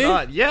Really? going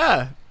on?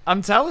 Yeah,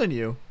 I'm telling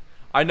you.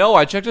 I know.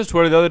 I checked his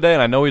Twitter the other day,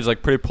 and I know he's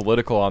like pretty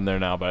political on there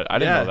now. But I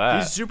didn't know that.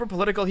 He's super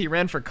political. He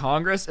ran for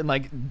Congress, and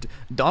like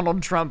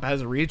Donald Trump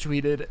has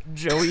retweeted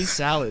Joey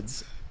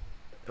Salads.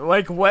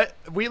 Like, what?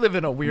 We live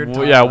in a weird Well,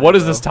 time. yeah. What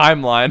is this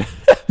timeline?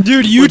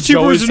 Dude, Joey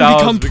YouTubers gonna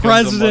Salads become becomes the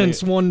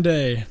presidents one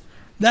day.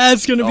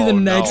 That's gonna be the Oh,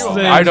 next no.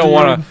 thing. I don't dude.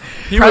 want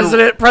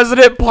to.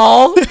 President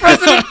Paul?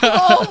 President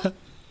Paul?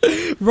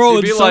 Bro,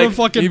 He'd be instead of like,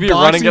 fucking he'd be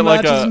boxing running it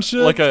like matches a, and shit.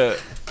 like a,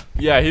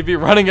 yeah, he'd be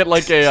running it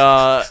like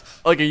a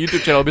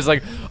YouTube channel. He's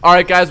like, all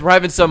right, guys, we're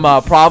having some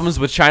problems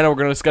with China. We're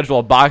gonna schedule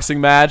a boxing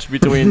match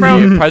between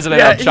the president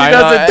Yeah, of he China.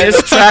 does a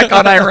diss track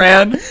on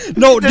Iran.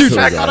 no, Diss dude.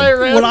 track on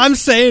Iran. What I'm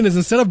saying is,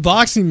 instead of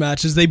boxing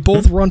matches, they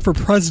both run for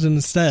president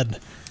instead.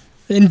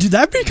 And dude,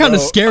 that'd be kind of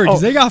Bro, scary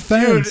because oh, they got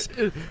fans.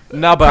 Dude,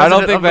 No, but I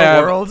don't President think of they the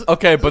have. world.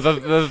 Okay,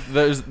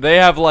 but they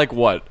have like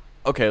what?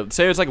 Okay,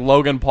 say it's like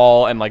Logan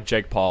Paul and like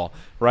Jake Paul,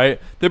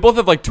 right? They both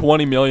have like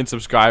 20 million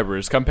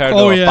subscribers compared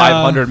Oh, to yeah.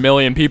 500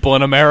 million people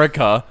in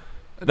America.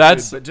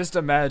 That's Dude, but just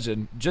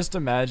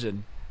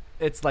imagine.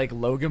 It's like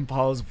Logan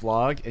Paul's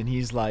vlog, and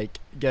he's like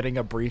getting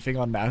a briefing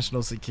on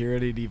national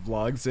security, and he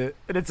vlogs it,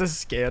 and it's a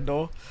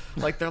scandal.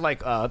 Like they're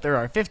like, there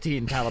are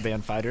 15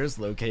 Taliban fighters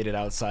located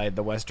outside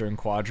the Western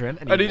Quadrant,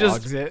 and he And he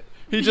vlogs just- it.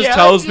 he just Yeah,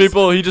 tells he just-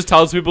 people. He just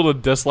tells people to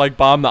dislike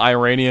bomb the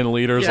Iranian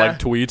leaders Yeah. like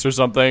tweets or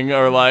something,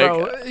 or like.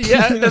 Bro,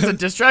 yeah, there's a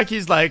diss track.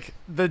 He's like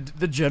the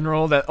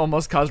general that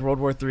almost caused World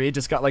War III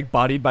just got like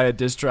bodied by a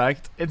diss track,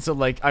 and so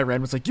like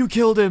Iran was like, "You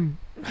killed him,"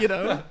 you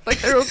know, like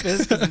they were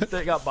pissed because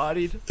they got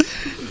bodied.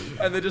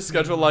 And they just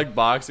schedule like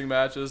boxing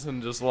matches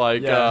and just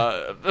like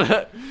Yeah.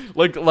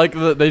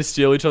 they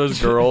steal each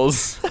other's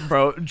girls.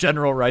 Bro,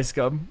 General Rice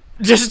Gum,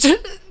 just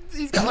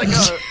he's got like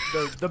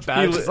the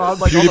badges on,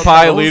 like all the PewDiePie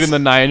medals. leading the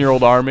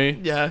 9-year-old army.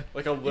 Yeah.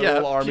 Like a little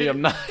Yeah, army of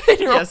Pew-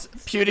 9-year-olds.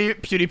 Yes,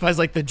 PewDiePie's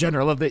like the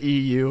general of the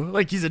EU.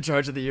 Like he's in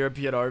charge of the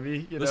European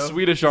army. You The know,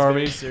 Swedish He's very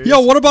army. serious. Yo,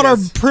 what about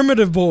Yes. our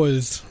primitive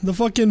boys? The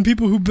fucking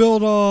people who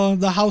build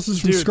the houses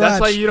from Dude, scratch.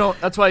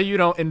 that's why you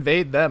don't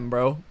invade them,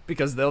 bro.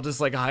 Because they'll just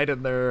like hide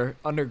in their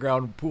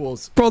underground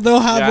pools. Bro,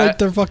 they'll have Yeah. like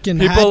their fucking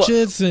People-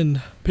 hatchets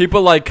and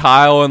People like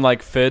Kyle and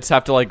like Fitz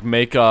have to like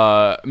make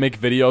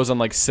videos on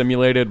like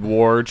simulated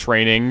war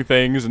training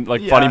things and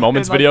like funny Yeah,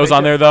 moments and, like, videos make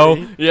on it there though.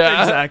 funny.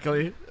 Yeah.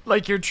 Exactly.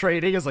 Like your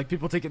trading is like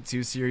people take it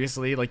too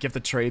seriously. Like you have to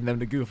train them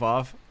to goof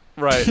off.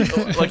 Right.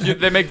 Like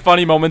they make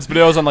funny moments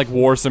videos on like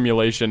war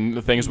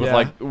simulation things with Yeah.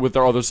 like with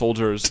their other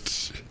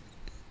soldiers.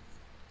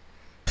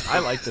 I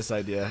like this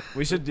idea.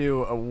 We should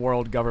do a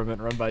world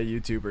government run by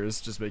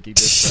YouTubers just making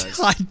diss tracks.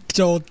 I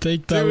don't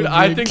think that would Dude, be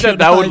I a think good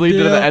that would lead to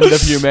idea. the end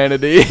of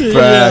humanity.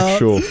 Yeah.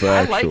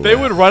 Factual. They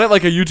would run it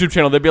like a YouTube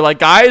channel. They'd be like,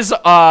 guys,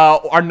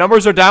 our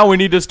numbers are down. We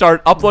need to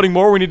start uploading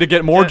more. We need to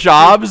get more Yeah.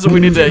 jobs. We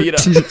need to, you know.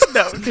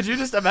 No, could you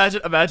just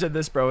imagine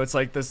this, bro? It's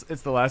like this.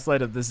 It's the last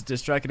line of this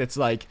diss track, and it's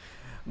like,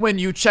 when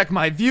you check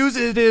my views,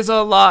 it is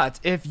a lot.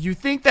 If you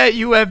think that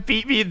you have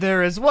beat me,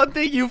 there is one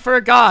thing you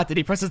forgot. And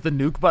he presses the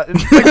nuke button.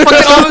 Like,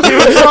 fucking all the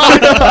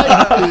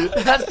nukes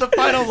on. That's the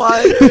final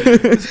line.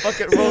 It's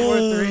fucking World War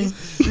III.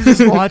 He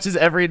just watches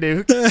every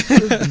nuke.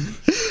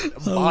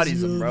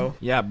 Bodies him, bro.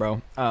 Yeah,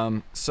 bro.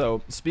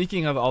 So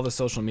speaking of all the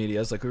social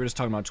medias, like we were just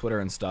talking about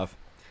Twitter and stuff.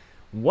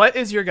 What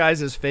is your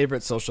guys'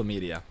 favorite social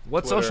media?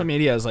 What Twitter. social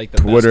media is like the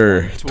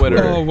Twitter. best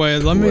Twitter. Oh wait,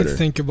 let me Twitter.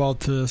 think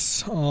about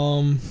this.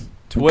 Twitter.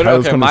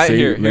 Kyle's Okay, gonna say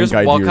here's link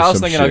ID while or Kyle's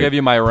some thinking, I'll shit. give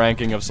you my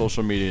ranking of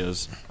social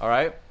medias. All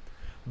right.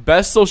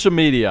 Best social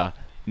media,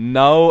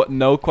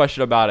 no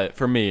question about it.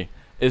 For me,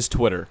 is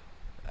Twitter,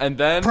 and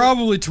then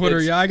Probably Twitter.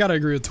 it's- Yeah, I gotta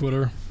agree with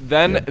Twitter.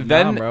 then Yeah. one?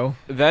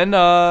 then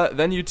Nah, bro.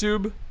 then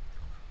YouTube,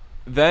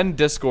 then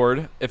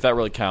Discord, if that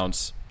really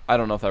counts. I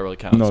don't know if that really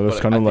counts. No, that's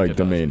but kind I of think like it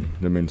the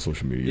does. main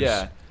social media.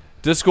 Yeah,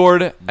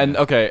 Discord and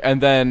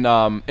and then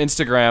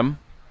Instagram,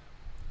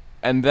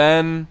 and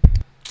then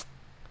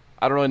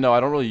I don't really know. I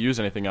don't really use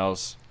anything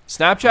else.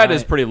 Snapchat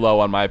is Right. pretty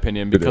low on my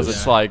opinion because is.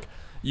 it's Yeah. like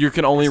you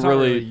can only It's not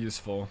really.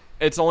 useful.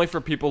 It's only for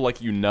people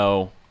like you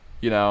know.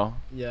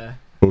 Yeah.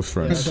 Close I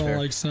friends. That's don't fair.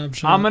 like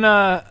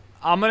Snapchat.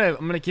 I'm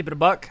gonna keep it a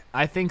buck.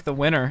 I think the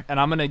winner, and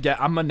I'm a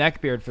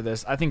neckbeard for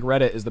this. I think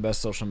Reddit is the best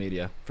social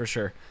media for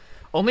sure.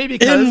 Only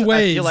because In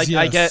ways, I feel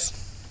like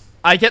yes.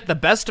 I get the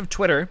best of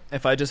Twitter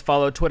if I just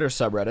follow Twitter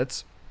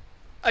subreddits.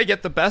 I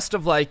get the best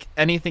of like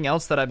anything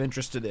else that I'm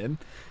interested in.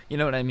 You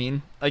know what I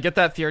mean? I get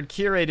that feed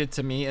curated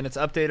to me, and it's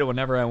updated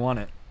whenever I want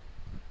it.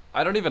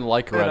 I don't even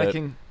like And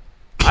Reddit.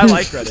 I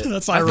like Reddit.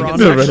 That's I think it's ironic.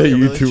 The actually Reddit a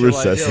really YouTuber chill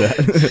says idea.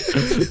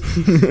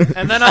 that.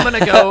 And then I'm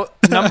gonna go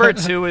number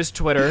 2 is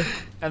Twitter,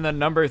 and then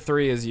number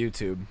 3 is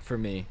YouTube for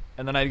me,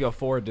 and then I'd go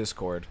 4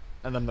 Discord,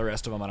 and then the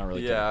rest of them I don't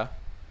really care. Yeah.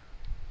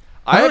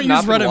 I don't have not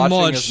use been Reddit watching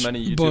much, as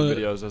many YouTube but-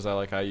 videos as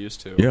I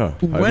used to. Yeah.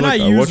 When I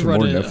watch use more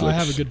Reddit, I Netflix.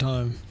 have a good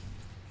time.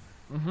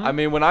 I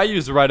mean, when I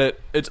use Reddit,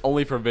 it's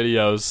only for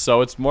videos,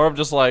 so it's more of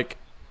just like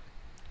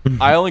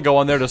I only go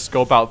on there to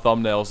scope out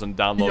thumbnails and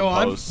download Yo,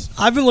 posts.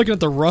 I've been looking at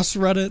the Rust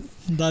Reddit.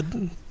 That's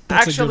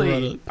Actually, a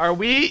good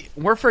Reddit.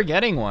 we're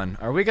forgetting one.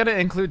 Are we gonna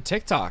include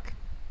TikTok?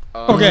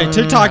 Okay,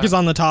 TikTok is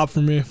on the top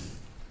for me.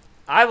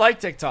 I like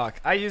TikTok.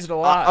 I use it a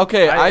lot.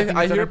 Okay, think I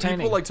it's hear entertaining.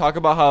 people like talk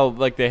about how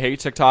like they hate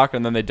TikTok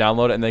and then they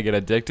download it and they get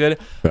addicted.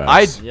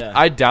 I Facts. Yeah.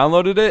 I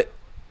downloaded it.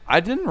 I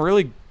didn't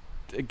really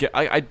get.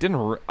 I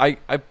didn't. I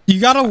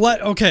You gotta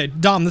okay,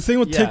 Dom. The thing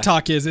with Yeah.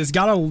 TikTok is it's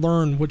gotta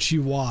learn what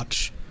you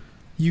watch.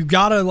 You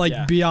gotta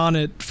Yeah. be on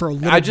it for a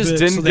little bit. I just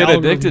didn't so the get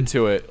algorithm- addicted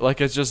to it.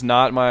 Like it's just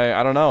not my.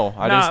 I don't know.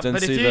 I just didn't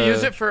but see if you the.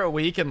 use it for a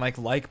week and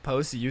like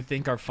posts that you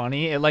think are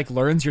funny, it like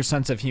learns your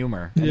sense of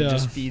humor and Yeah. it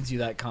just feeds you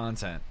that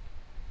content.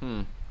 I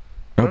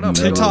don't know. Maybe I'll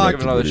TikTok- give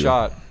it another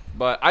shot.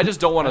 But I just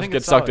don't want I to think get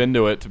it's sucked solid.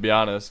 into it. To be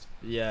honest.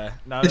 Yeah,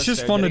 no, It's that's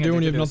just fair. fun to Getting do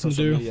when you have addicted nothing to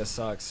social do. Media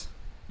sucks.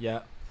 Yeah,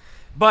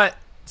 but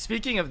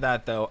speaking of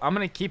that though, I'm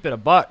gonna keep it a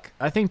buck.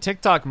 I think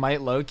TikTok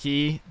might low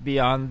key be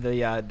on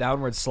the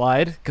downward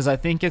slide because I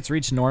think it's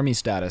reached normie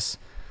status.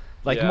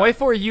 Like Yeah. my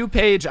For You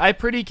page, I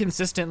pretty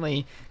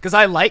consistently, because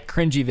I like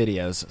cringy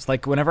videos. It's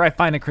like whenever I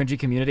find a cringy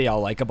community,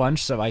 I'll like a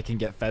bunch so I can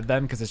get fed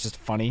them because it's just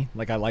funny.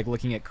 Like I like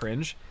looking at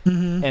cringe.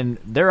 Mm-hmm. And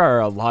there are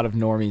a lot of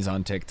normies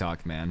on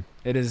TikTok, man.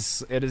 It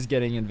is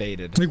getting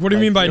invaded. Like, what do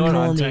you mean by no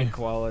normie? Content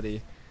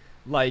quality,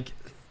 like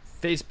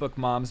Facebook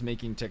moms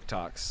making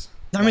TikToks.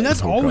 I mean,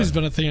 that's Oh, always God.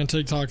 been a thing on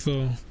TikTok,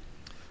 though.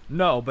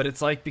 No, but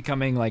it's like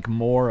becoming like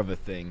more of a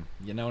thing.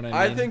 You know what I mean?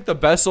 I think the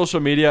best social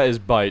media is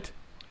Byte.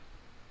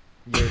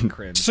 you're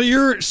cringe. So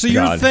you're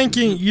God.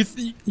 thinking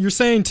you're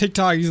saying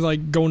TikTok is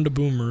like going to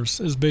boomers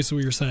is basically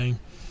what you're saying.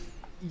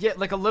 Yeah,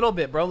 like a little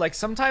bit, bro. Like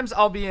sometimes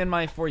I'll be in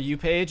my For You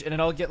page and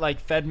it'll get like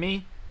fed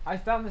me. I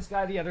found this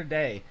guy the other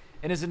day.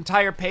 In his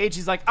entire page,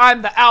 he's like,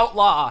 "I'm the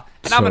outlaw,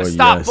 and I'm So, gonna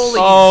stop yes. bullies."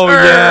 Oh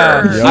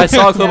yeah, Yep. I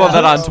saw a clip of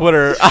that on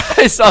Twitter.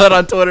 I saw that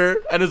on Twitter,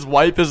 and his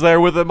wife is there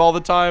with him all the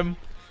time.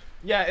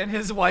 Yeah, and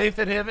his wife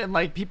and him, and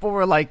like people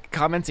were like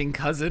commenting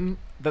cousin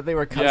that they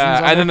were cousins. Yeah,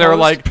 on and then their they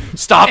were post. like,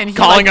 "Stop And he,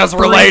 calling like, us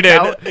freaked related."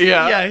 out.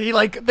 Yeah,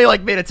 Yeah, they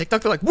like made a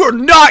TikTok. They're like, "We're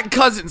not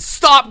cousins.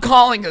 Stop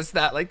calling us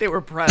that." Like they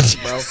were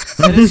pressed, bro.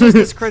 And it's just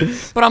this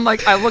crazy. But I'm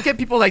like, I look at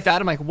people like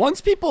that. I'm like,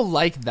 once people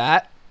like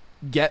that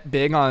get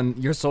big on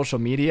your social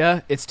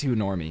media, it's too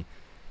normy.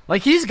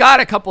 Like he's got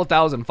a couple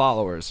thousand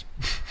followers.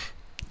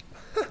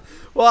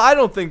 Well, I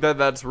don't think that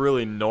that's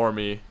really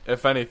normie.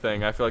 If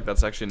anything, I feel like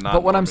that's actually not.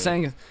 But what I'm normie.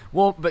 saying is,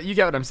 well, but you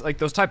get what I'm saying. Like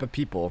those type of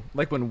people,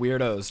 like when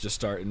weirdos just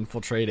start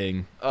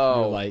infiltrating.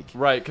 Oh, you're like,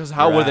 right. Because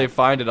how you're would they at-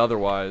 find it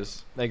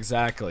otherwise?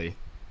 exactly.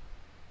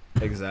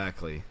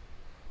 Exactly.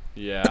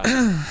 Yeah.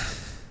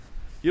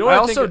 You know what I I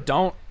also think?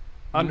 don't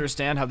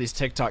understand how these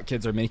TikTok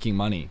kids are making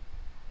money.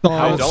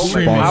 How don't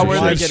streaming, they? How are they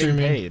live getting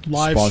streaming, paid?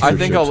 Live Sponsor- I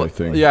think, Sponsorships, I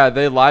think. yeah,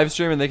 they live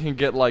stream and they can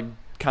get like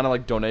kind of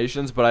like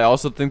donations, but I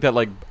also think that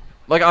like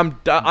I am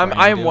Brand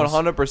deals.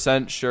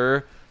 100%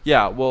 sure.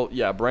 Yeah, well,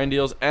 yeah, brand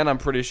deals, and I'm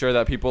pretty sure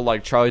that people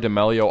like Charlie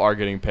D'Amelio are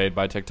getting paid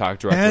by TikTok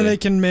directly. and they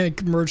can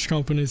make merch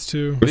companies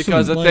too.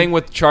 Because the Like- thing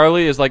with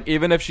Charlie is like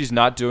even if she's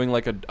not doing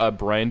like a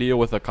brand deal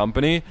with a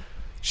company,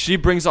 she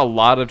brings a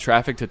lot of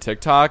traffic to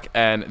TikTok,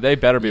 and they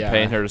better be Yeah.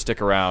 paying her to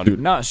stick around. Dude.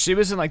 No, she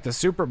was in like the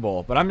Super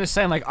Bowl, but I'm just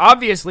saying, like,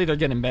 obviously they're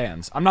getting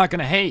bans. I'm not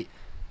gonna hate.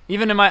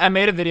 Even in I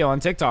made a video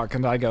on TikTok,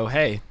 and I go,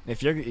 hey,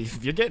 if you're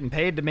getting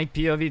paid to make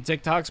POV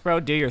TikToks,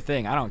 bro, do your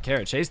thing. I don't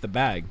care. Chase the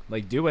bag.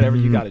 Like, do whatever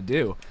you got to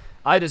do.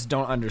 I just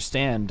don't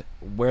understand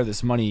where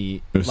this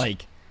money, There's-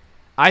 like,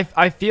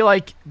 I feel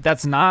like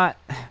that's not.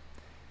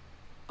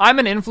 I'm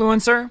an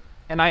influencer,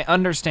 and I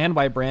understand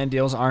why brand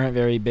deals aren't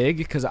very big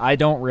because I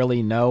don't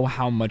really know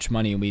how much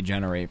money we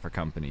generate for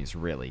companies,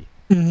 really.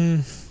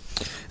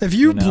 If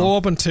you blow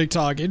up on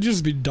TikTok, it'd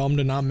just be dumb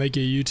to not make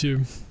it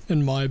YouTube,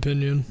 in my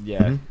opinion.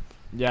 Yeah.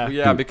 Yeah.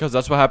 Yeah, because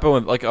that's what happened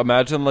with, like,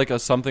 imagine, like,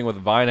 something with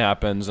Vine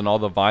happens and all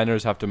the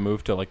Viners have to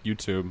move to, like,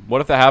 YouTube.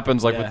 What if that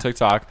happens, like, with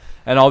TikTok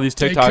and all these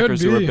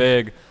TikTokers who were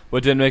big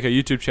but didn't make a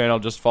YouTube channel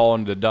just fall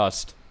into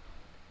dust?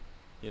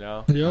 You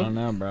know? Yep. I don't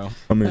know, bro.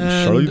 I mean,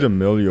 And- Charlie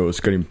D'Amelio is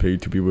getting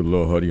paid to be with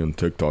Lil Huddy on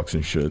TikToks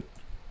and shit.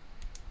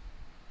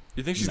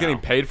 You think she's No. getting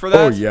paid for that?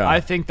 Oh yeah. I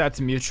think that's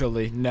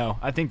mutually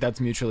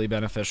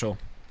beneficial.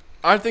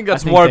 I think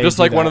that's I think more of they just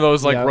do like one that. of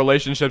those like Yep.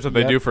 relationships that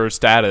they Yep. do for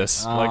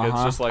status. Like it's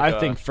Uh-huh. just like I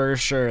think for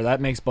sure that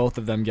makes both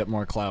of them get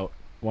more clout.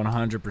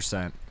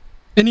 100%.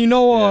 And you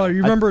know, Yeah.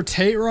 you remember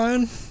Tate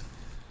Ryan?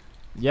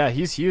 Yeah,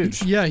 he's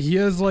huge. Yeah, he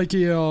has like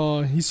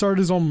a he started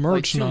his own Like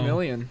merch 2 now.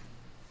 million.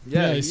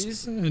 Yeah,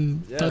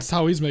 and yeah. that's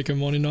how he's making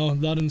money now.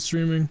 That in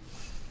streaming.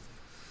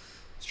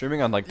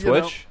 streaming on like You know-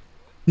 Twitch.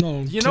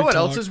 No, You know what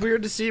else TikTok. is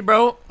weird to see,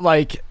 bro?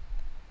 Like,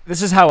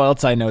 this is how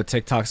else I know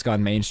TikTok's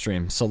gone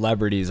mainstream.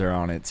 Celebrities are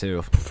on it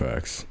too.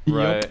 Facts.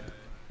 Right.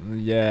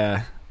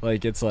 Yeah,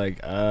 like it's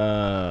like,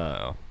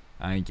 oh,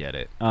 I get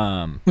it.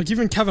 Like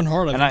even Kevin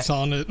Hart, I And think's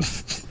on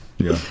it.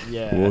 Yeah.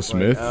 Yeah. Will like,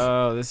 Smith?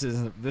 oh, this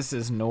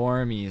is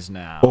normies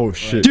now. Oh,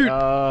 shit. Dude,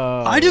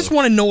 oh. I just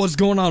want to know what's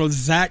going on with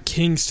Zach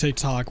King's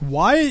TikTok.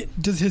 Why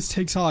does his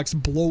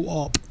TikToks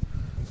blow up?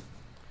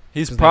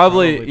 He's 'Cause they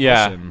probably probably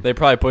yeah. push him. They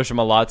probably push him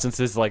a lot since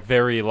it's like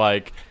very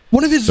like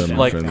One of his Family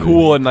like friendly.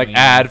 cool and like Clean.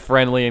 ad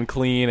friendly and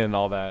clean and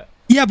all that.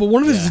 yeah, but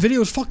one of his Yeah.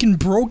 videos fucking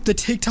broke the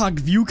TikTok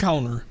view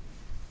counter.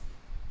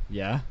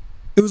 Yeah.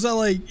 It was at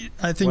like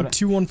I think What-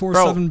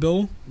 2147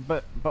 bill.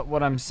 But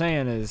what I'm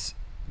saying is,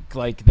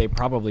 like, they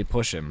probably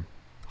push him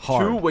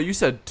hard. What you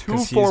said?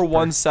 'Cause he's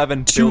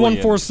 2417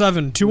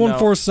 2147.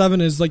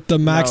 2147 is like the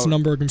max No.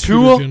 number of computers.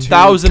 you can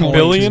 2,000 call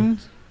billion.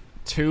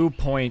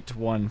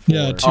 2.14.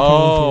 Yeah, 2.14.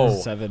 Oh,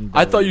 7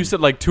 I thought you billion.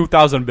 said like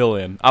 2,000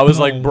 billion. I was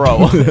No. like,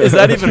 bro, is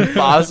that even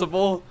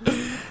possible?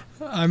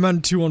 I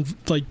meant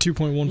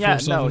 2.147. Yeah,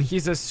 no,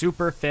 he's a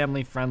super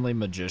family-friendly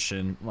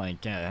magician.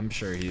 Like, yeah, I'm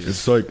sure he's.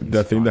 It's like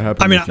that thing that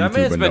happened I mean, with That YouTube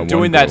man's and been that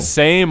doing one that girl.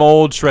 same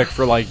old trick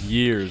for like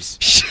years.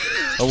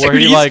 Where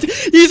Dude, he like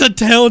he's a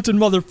talented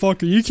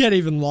motherfucker. You can't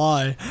even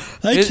lie.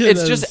 That kid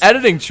it's is, just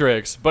editing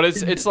tricks, but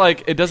it's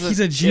like it doesn't. he's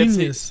a it's-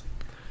 genius.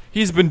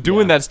 He's been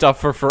doing that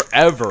stuff for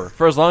forever,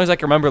 for as long as I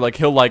can remember. Like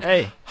he'll like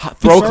Hey,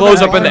 throw started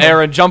clothes up in the out-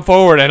 air and jump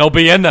forward, and he'll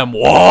be in them.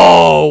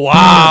 Whoa! get the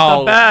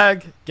Wow!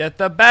 bag. Get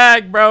the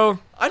bag, bro.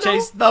 I know.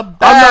 Chase the bag.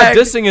 I'm not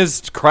dissing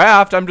his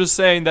craft. I'm just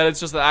saying that it's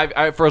just that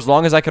I for as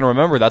long as I can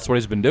remember, that's what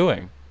he's been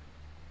doing.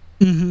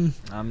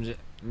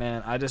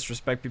 Man, I just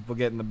respect people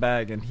getting the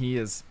bag, and he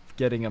is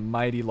getting a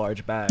mighty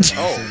large bag. I'm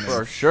Oh, assuming.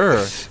 for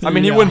sure. I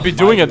mean, he Yeah. wouldn't be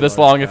doing it Mighty this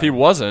large long if he bag.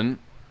 wasn't.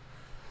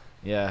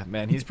 Yeah,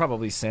 man, he's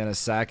probably Santa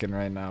sacking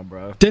right now,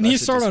 bro. Didn't That he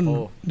shit start just on?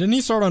 full. Didn't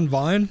he start on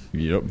Vine?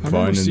 Yep, remember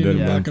Vine and seeing then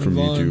him one back on from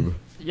Vine. YouTube.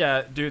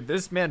 Yeah, dude,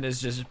 this man is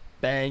just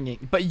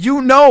banging. But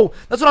you know,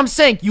 that's what I'm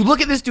saying. You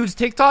look at this dude's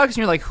TikToks and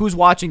you're like, who's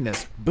watching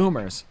this?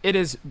 Boomers. It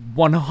is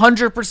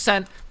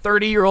 100%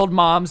 30-year-old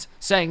moms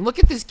saying, look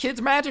at this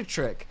kid's magic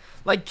trick.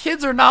 Like,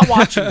 kids are not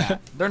watching that.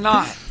 They're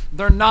not.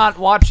 They're not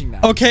watching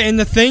that. Okay, and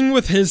the thing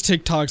with his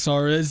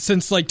TikToks is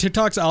since like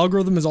TikTok's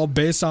algorithm is all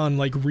based on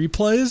like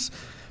replays,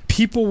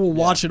 people will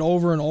watch it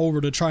over and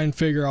over to try and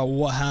figure out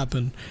what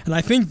happened. And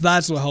I think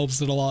that's what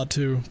helps it a lot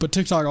too. But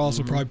TikTok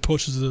also probably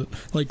pushes it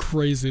like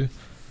crazy.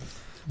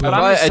 But I'm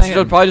Probably- just it's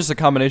saying- probably just a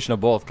combination of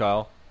both,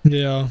 Kyle.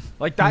 Yeah.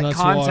 Like, And that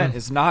that's content why.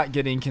 is not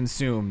getting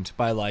consumed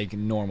by, like,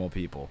 normal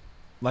people.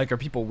 Like, or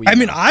people we I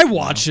mean, know, I you know?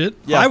 watch it.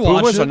 Yeah, I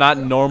watch boomers it. are not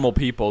normal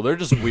people. They're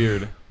just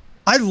weird.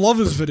 I love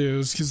his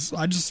videos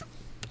because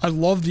I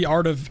love the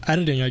art of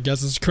editing. I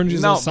guess as cringy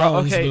as No, it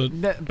sounds, bro,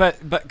 okay, but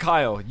but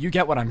Kyle, you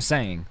get what I'm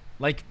saying.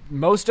 Like,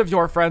 most of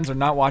your friends are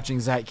not watching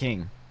Zach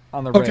King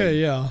on the okay,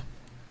 rig. yeah.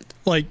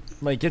 Like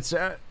Like, it's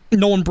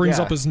no one brings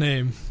Yeah. up his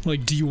name.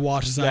 Like, do you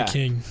watch Zach Yeah.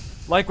 King?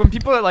 like when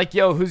people are like,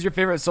 "Yo, who's your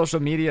favorite social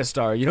media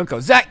star?" You don't go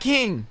Zach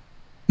King.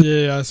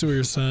 Yeah, I see what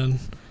you're saying.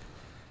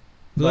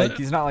 Like, But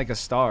he's not like a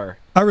star.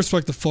 I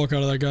respect the fuck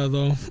out of that guy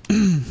though.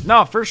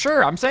 No, for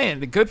sure. I'm saying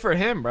good for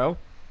him, bro.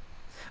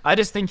 I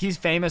just think he's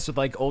famous with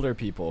like older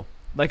people.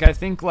 Like, I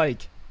think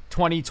like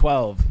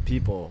 2012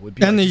 people would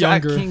be And like, the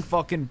Zach younger. King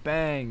fucking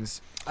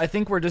bangs. I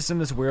think we're just in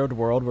this weird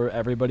world where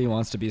everybody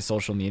wants to be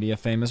social media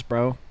famous,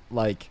 bro.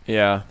 Like,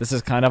 Yeah. this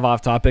is kind of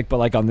off topic, but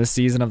like on this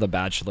season of The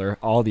Bachelor,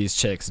 all these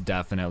chicks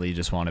definitely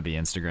just want to be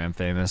Instagram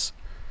famous.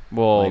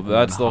 Well, Like,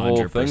 that's the whole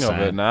thing of 100%.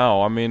 it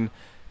now. I mean,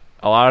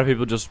 a lot of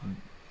people just.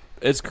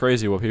 It's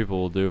crazy what people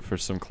will do for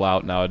some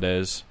clout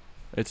nowadays.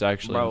 It's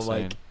actually Bro,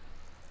 insane.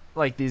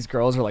 like these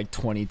girls are like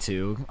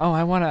 22. Oh,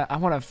 I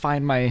wanna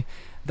find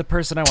the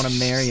person I want to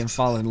marry and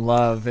fall in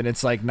love, and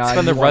it's like, nah,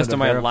 Spend you the wanted rest a of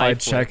my verified life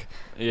with- check.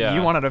 yeah.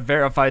 You wanted a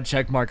verified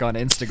check mark on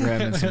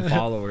Instagram and some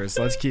followers.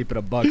 Let's keep it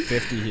a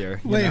 $150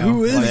 here. you Wait, know?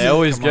 who is Like, They it?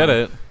 always come get on.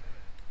 it.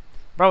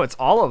 Bro, it's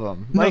all of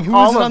them. No, Like, who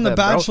all is it of on The them,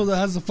 bro. Bachelor that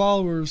has the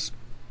followers?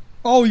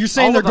 Oh, you're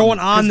saying All they're of them, going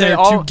on 'cause they there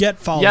all- to get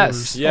followers.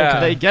 Yes, Yeah.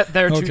 they get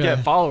there to Okay.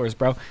 get followers,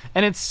 bro.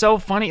 And it's so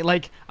funny.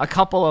 Like a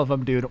couple of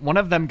them, dude. One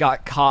of them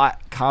got caught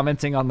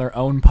commenting on their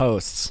own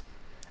posts.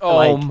 Oh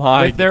Like,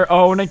 my! with their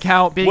own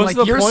account being What's like,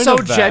 the "You're point so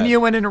of that?"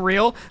 genuine and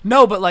real."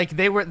 No, but like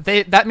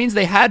that means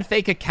they had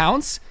fake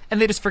accounts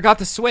and they just forgot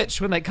to switch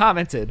when they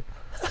commented.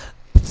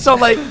 So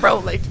like, bro,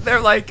 like they're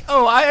like,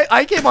 "Oh,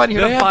 I came on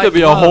here They to have find to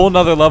be a love." whole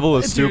nother level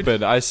of Dude.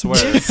 stupid. I swear.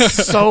 It's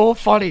so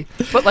funny.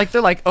 But like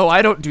they're like, "Oh,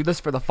 I don't do this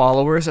for the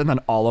followers," and then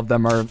all of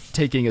them are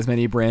taking as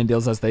many brand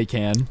deals as they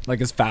can,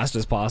 like as fast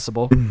as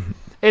possible.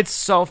 It's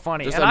so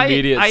funny. Just And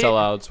immediate I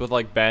sellouts with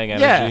like bang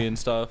energy Yeah. and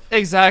stuff.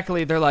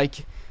 Exactly. They're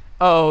like,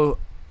 "Oh,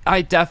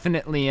 I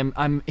definitely am.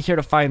 I'm here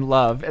to find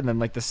love," and then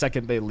like the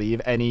second they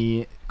leave,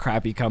 any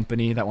crappy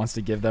company that wants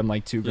to give them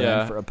like $2,000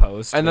 Yeah. for a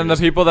post, And they're then the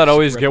just people that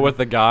always get ripping with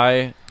the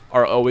guy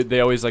are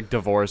always like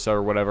divorce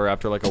or whatever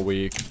after like a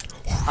week.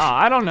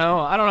 I don't know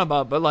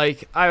about, but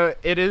like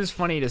it is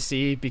funny to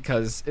see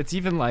because it's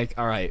even like,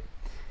 all right,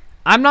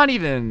 I'm not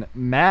even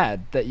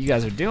mad that you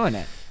guys are doing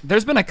it.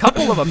 There's been a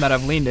couple of them that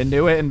have leaned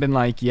into it and been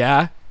like,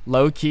 yeah,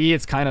 low key,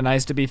 it's kind of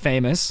nice to be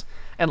famous,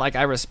 and like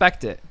I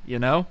respect it, you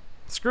know.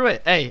 Screw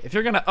it. Hey, if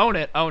you're gonna own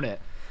it, own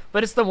it.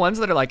 But it's the ones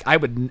that are like,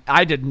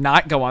 I did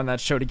not go on that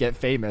show to get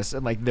famous,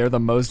 and like they're the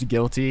most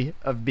guilty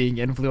of being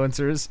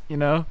influencers, you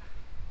know.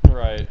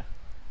 Right.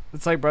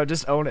 It's like, bro,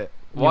 just own it.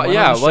 You Well, went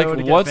yeah. on the show Like,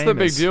 to get what's the big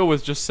famous. deal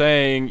with just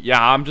saying,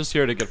 "Yeah, I'm just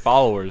here to get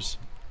followers"?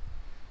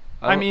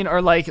 I mean,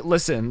 or like,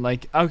 listen,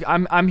 like,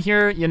 I'm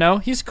here. You know,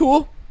 he's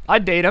cool.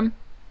 I'd date him,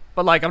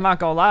 but like, I'm not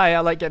gonna lie, I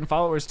like getting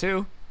followers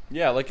too.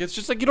 yeah, like it's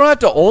just like you don't have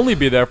to only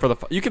be there for the.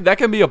 You can that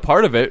can be a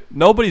part of it.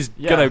 Nobody's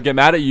Yeah. gonna get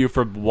mad at you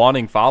for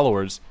wanting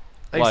followers.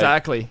 Like,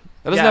 Exactly.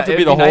 That doesn't Yeah, have to be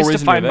it'd the whole nice reason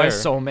to find you're my there.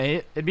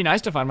 soulmate. It'd be nice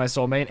to find my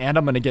soulmate, and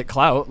I'm gonna get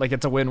clout. Like,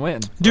 it's a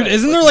win-win. Dude, Right,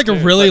 isn't like there you like a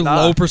did, really but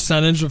nah. low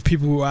percentage of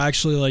people who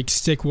actually like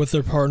stick with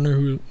their partner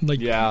who like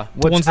Yeah.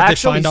 the ones What's that they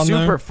actually find on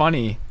super there?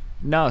 funny?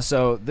 No,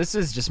 so this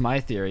is just my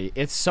theory.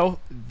 It's so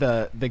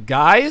the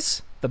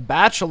guys, the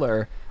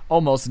Bachelor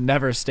almost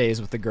never stays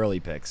with the girly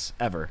picks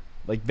ever,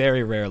 like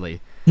very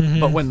rarely. Mhm.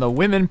 But when the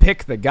women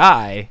pick the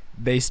guy,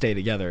 they stay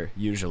together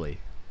usually.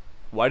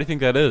 Why do you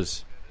think that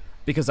is?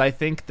 Because I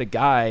think the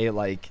guy,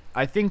 like,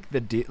 I think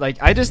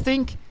I just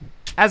think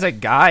as a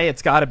guy,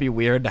 it's got to be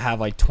weird to have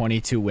like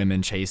 22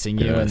 women chasing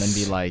you and then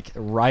be Yes. like,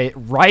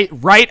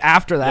 right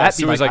after that, Yes,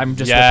 be he was like, I'm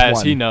just yes, with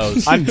one. he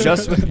knows. I'm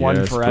just with one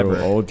Yes, forever.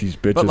 bro, all these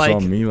bitches like-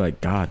 on me,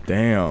 like, god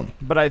damn.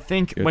 But I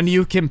think when It's-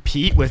 you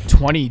compete with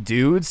 20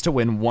 dudes to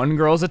win one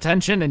girl's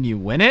attention and you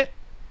win it,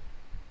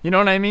 you know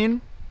what I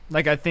mean?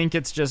 Like, I think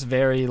it's just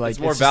very like It's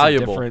more just a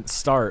valuable. different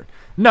start.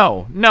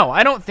 No,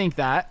 I don't think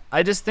that.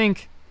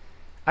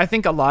 I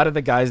think a lot of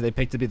the guys they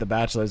pick to be the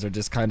bachelors are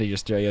just kind of your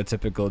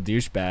stereotypical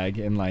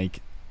douchebag, and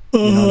like, you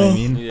know what I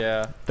mean?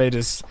 Yeah.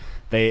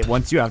 They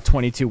once you have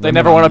 22 women, They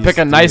never on want to these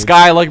pick a nice dudes-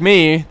 guy like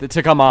me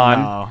to come on.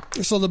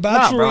 No. So the bro,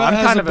 Bachelorette I'm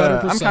has kind a of a- better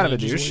I'm percentage. kind of a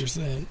is what douche. you're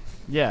saying.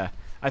 Yeah,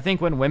 I think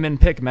when women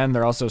pick men,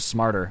 they're also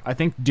smarter. I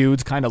think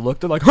dudes kind of look,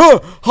 they're like, huh,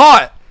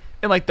 hot,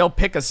 and like they'll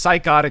pick a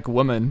psychotic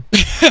woman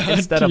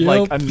instead of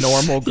like a Yep.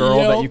 normal girl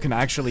that Yep. you can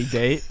actually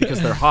date because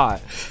they're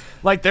hot.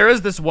 Like, there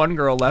is this one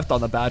girl left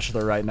on The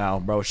Bachelor right now,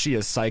 bro. She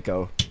is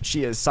psycho.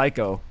 She is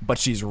psycho, but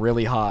she's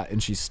really hot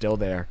and she's still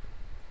there.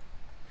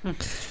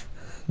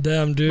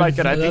 Damn, dude. Like,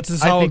 and I that's think,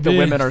 just how I think it the be.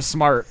 women are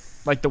smart.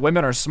 Like, the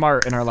women are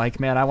smart and are like,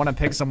 man, I want to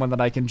pick someone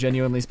that I can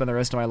genuinely spend the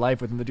rest of my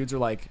life with. And the dudes are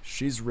like,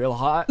 she's real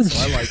hot, so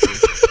I like her.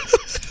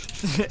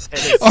 And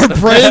it's- Our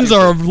brains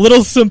are a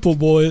little simple,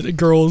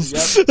 girls.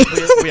 Yep,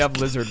 we have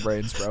lizard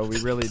brains, bro. We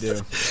really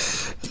do.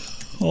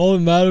 All that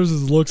matters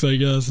is looks, I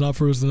guess, not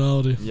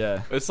personality.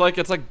 Yeah. It's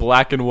like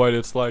black and white.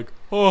 It's like,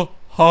 oh,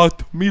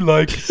 hot, me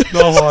like,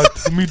 no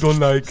hot, me don't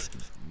like.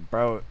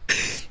 Bro,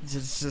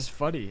 it's just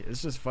funny.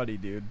 It's just funny,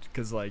 dude.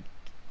 Because, like,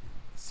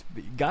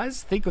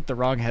 guys think with the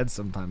wrong head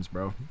sometimes,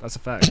 bro. That's a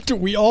fact.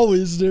 We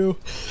always do.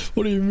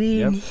 What do you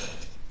mean? Yep.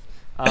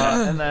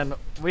 And then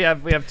we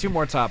have two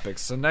more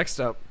topics. So next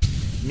up,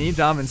 me,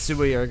 Dom, and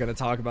Sui are going to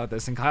talk about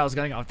this, and Kyle's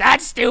going to go,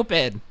 that's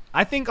stupid.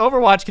 I think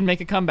Overwatch can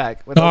make a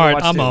comeback with All right,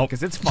 Overwatch I'm 2 out.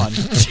 because it's fun.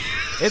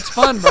 It's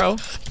fun, bro.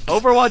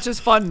 Overwatch is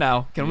fun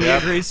now. Can we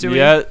agree, Sui?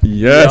 Yeah.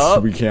 Yes,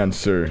 Yup. we can,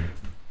 sir.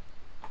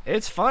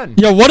 It's fun.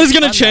 Yeah, what is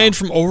going to Fun change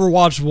from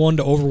Overwatch 1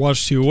 to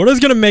Overwatch 2? What is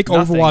going to make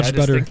Nothing. I Overwatch just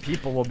better? think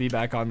people will be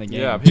back on the game.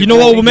 Yeah. You know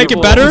what will make it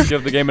people better?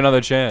 Give the game another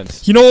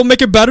chance. You know what will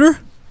make it better?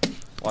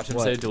 Watch it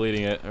What? say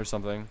deleting it or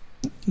something.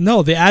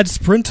 No, they add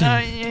sprinting.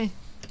 Yeah.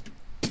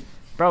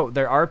 Bro,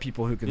 there are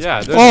people who can. Yeah,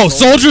 sprint. there's- Oh,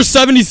 Soldier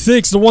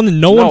 76, the one that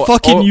no No, one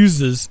fucking oh.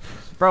 uses.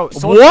 Bro,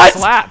 Soldier What?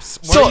 slaps.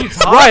 What So, are you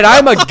talking right,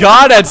 I'm a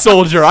god at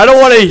Soldier. I don't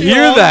want to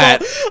hear Yo,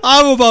 that.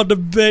 I'm about to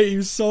bait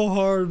you so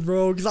hard,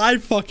 bro, because I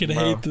fucking Bro.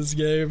 hate this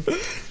game.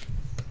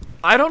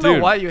 I don't know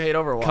Dude. why you hate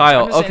Overwatch.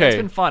 Kyle, I'm just saying okay. It's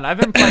been fun. I've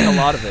been playing a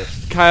lot of it.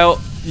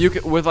 Kyle, you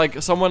can, with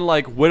like someone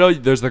like Widow,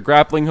 there's the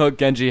grappling hook.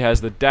 Genji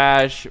has the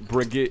dash.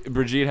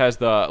 Brigitte has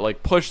the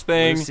like push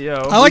thing. Lucio.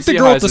 I like the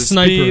Lucio girl has with the his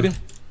sniper. speed.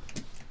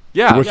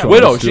 Yeah, Which one?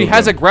 Widow. Let's do She it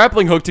has a then.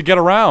 grappling hook to get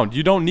around.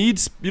 You don't need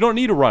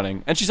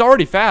running, and she's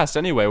already fast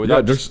anyway. Yeah,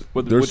 Without there's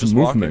with there's just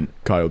movement,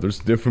 walking. Kyle. There's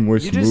different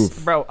ways You to just,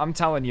 move. bro, I'm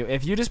telling you,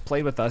 if you just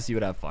played with us, you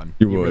would have fun.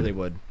 You You would. really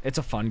would. It's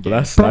a fun But game.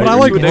 that's Bro, but not I even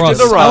like Too addicted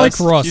Rust. to I like Rust.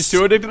 Rust. She's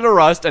too addicted to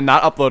Rust and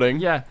not uploading.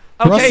 Yeah.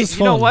 Rust Okay, is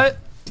you know fun. what?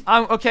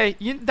 Okay,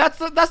 that's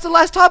the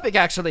last topic.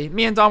 Actually,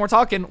 me and Don were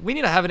talking. We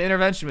need to have an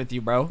intervention with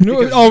you, bro. No,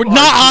 because oh, you are not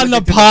too on the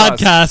addicted to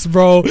Rust. podcast,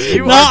 bro.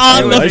 You Not are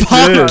on too the addicted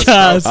to Rust,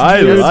 podcast. bro. I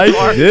dude. like You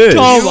are- this.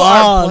 Come You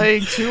are on.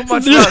 playing too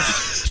much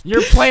Rust.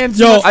 You're playing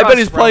too Yo, much I bet Rust,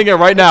 he's bro. playing it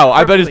right now.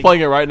 I bet he's Perfectly.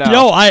 playing it right now.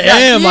 Yo, I Yeah,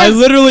 am. he I is.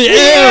 literally He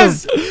am.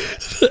 is.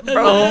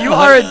 Bro, you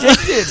are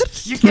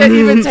addicted. You can't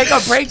even take a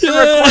break to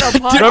record a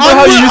podcast. Remember I'm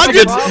how you li- used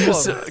I'm to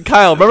just- get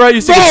Kyle? Remember how you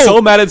used to get Bro.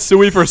 so mad at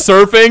Sui for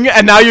surfing,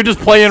 and now you're just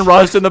playing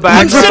Rust in the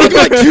I'm background? sitting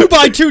like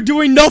 2x2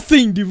 doing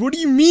nothing, dude. What do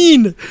you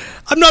mean?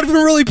 I'm not even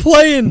really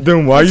playing.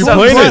 Then why are you So-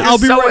 playing what? it? I'll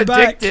be You're so right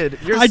back. addicted.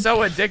 You're I-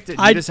 so addicted.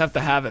 You I- just have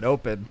to have it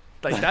open.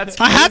 Like that's.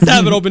 I have to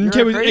have it open in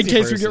You're a case, in crazy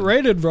case we person. get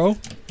rated, bro.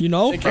 You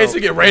know? In case you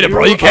get rated,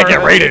 bro, you can't are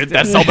get rated. addicted.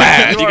 That's so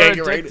bad. You You are can't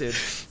get rated. addicted.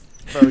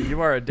 Bro,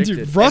 you are addicted. Dude,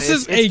 And Rust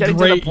it's- is it's a getting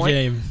to the great point-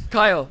 game.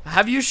 Kyle,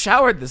 have you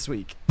showered this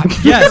week?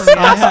 Yes,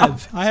 I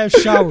have. I have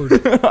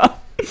showered.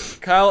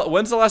 Kyle,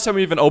 when's the last time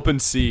we even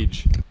opened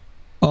Siege?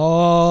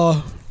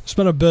 It's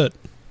been a bit.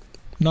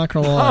 Not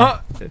gonna lie.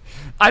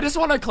 I just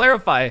want to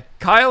clarify.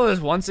 Kyle is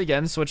once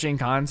again switching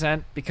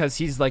content because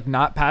he's like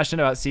not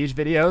passionate about Siege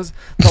videos.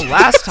 The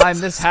last time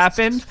this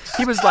happened,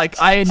 he was like,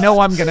 "I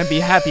know I'm gonna be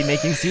happy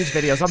making Siege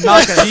videos. I'm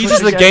not gonna." Siege switch is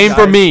the again, game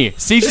for guys." me.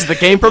 Siege is the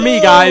game for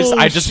me, guys. Oh,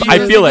 I Siege is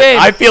feel the it. game.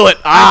 I feel it.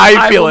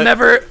 I feel will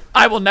it.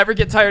 I will never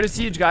get tired of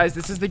Siege, guys.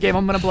 This is the game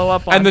I'm gonna blow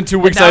up on. And then 2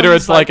 weeks now later,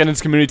 he's it's like in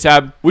its community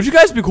tab. Would you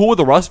guys be cool with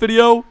a Rust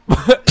video?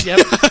 Yep,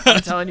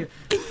 I'm telling you.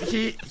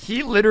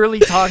 He literally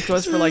talked to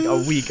us for like a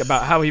week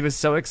about how he was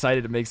so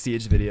excited to make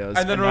Siege videos.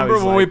 And then now remember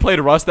he's when like, we played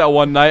Rust that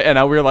one night, and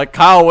we were like,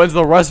 Kyle, when's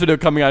the Rust video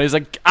coming out? He's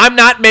like, I'm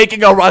not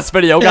making a Rust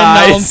video, And now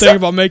I'm guys. thinking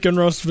about making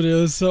Rust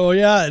videos. So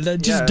yeah,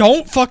 just Yeah.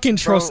 don't fucking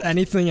trust Bro.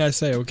 anything I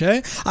say,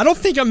 okay? I don't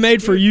think I'm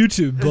made for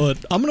YouTube,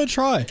 but I'm gonna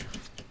try.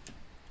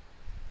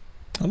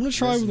 I'm gonna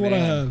try This with what I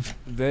man. have.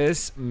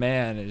 This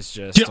man is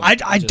just. Dude, I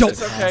just don't- a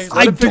It's okay. constant-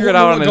 Let I him figure don't it know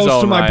out what on his goes own,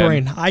 through my Ryan.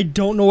 brain. I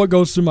don't know what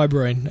goes through my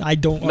brain. I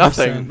don't Nothing.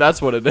 understand.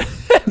 That's what it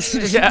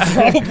is. Yeah.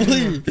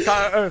 Probably.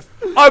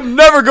 I'm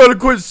never gonna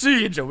quit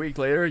Siege. A week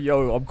later,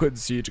 yo, I'm quitting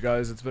Siege,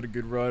 guys. It's been a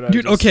good run.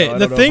 Dude, okay,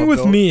 the thing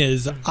with me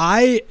is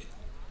I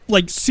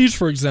like Siege,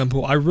 for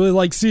example. I really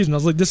like Siege, and I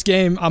was like, this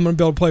game I'm gonna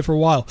be able to play for a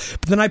while.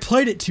 But then I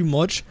played it too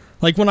much.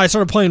 Like when I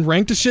started playing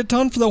ranked a shit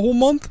ton for the whole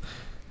month,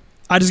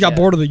 I just got Yeah.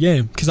 bored of the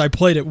game because I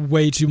played it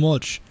way too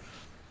much.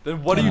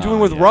 Then what are you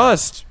doing with yeah.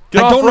 Rust?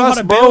 Get I off don't know Rust,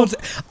 how to bro. balance.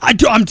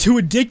 I'm too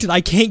addicted. I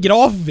can't get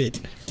off of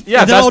it.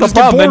 Yeah, And then that's I'll the just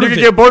get problem. Then bored you of can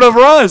it. get bored of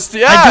Rust.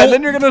 Yeah, don't- and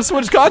then you're gonna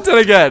switch content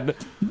again.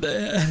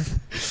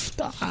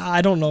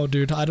 I don't know,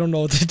 dude. I don't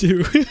know what to do.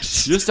 You're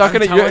stuck I'm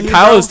in it. telling you,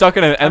 Kyle bro. is stuck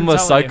in an I'm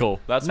endless telling you. cycle.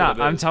 That's No, what it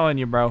is. I'm telling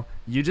you, bro.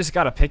 You just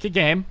gotta pick a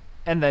game,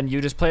 and then you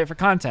just play it for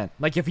content.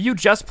 Like if you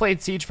just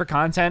played Siege for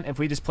content, if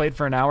we just played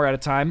for an hour at a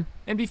time,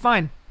 it'd be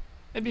fine.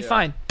 It'd be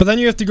fine. But then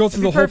you have to go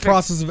through the It'd be whole perfect.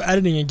 process of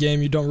editing a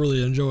game you don't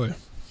really enjoy.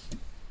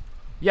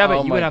 Yeah, but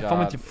Oh you my would have fun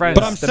God. with your friends.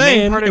 But I'm the saying,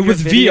 main part of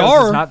with your videos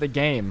VR is not the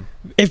game.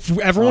 If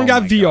everyone Oh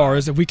got my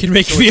VRs, and we could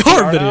make So it's VR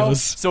VR now?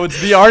 videos. So it's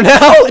VR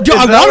now. Dude,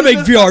 I want to make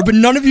VR, but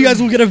none of you guys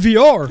will get a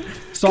VR.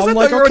 So I'm I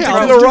like, thought you were okay, I'll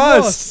addicted do to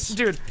Rust. Rust.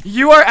 Dude,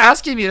 you are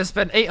asking me to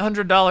spend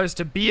 $800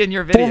 to be in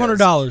your videos.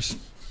 $400.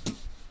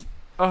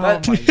 Oh my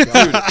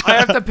god! I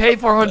have to pay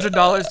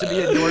 $400 to be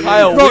in your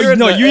Kyle, videos. Bro, we're in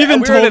no, the- you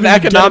even we're told in me an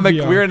to get a economic.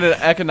 VR. We're in an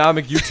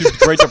economic YouTube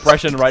Great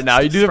Depression right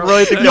now. You do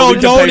really think? that No, we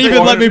can don't pay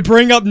even let me 400?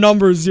 bring up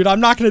numbers, dude. I'm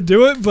not gonna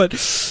do it, but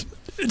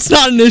it's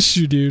not an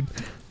issue, dude.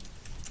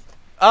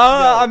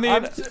 I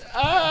mean,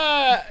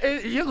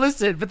 You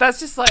listen, but that's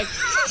just like,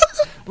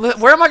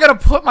 where am I gonna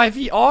put my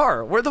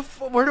VR? Where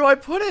do I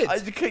put it?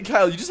 okay,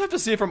 Kyle, you just have to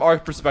see it from our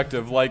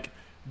perspective. Like,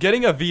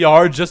 getting a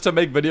VR just to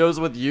make videos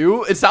with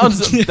you, it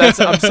sounds.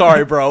 I'm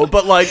sorry, bro,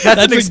 but like that's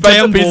That's an a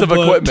expensive piece of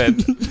gamble, but-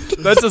 equipment.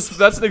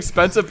 that's an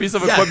expensive piece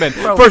of equipment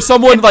bro, for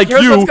someone and like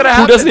here's you what's who gonna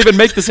happen. doesn't even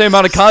make the same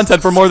amount of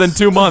content for more than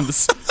 2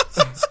 months.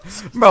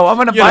 Bro, I'm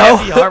gonna You buy know? a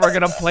VR. We're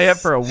gonna play it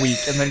for a week,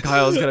 and then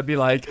Kyle's gonna be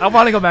like, "I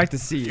want to go back to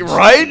Siege."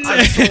 Right?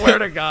 I swear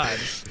to God.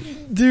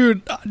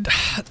 Dude,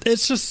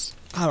 it's just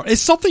I don't.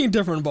 It's something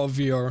different about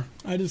VR.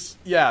 I just,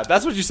 Yeah,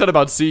 that's what you said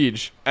about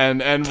Siege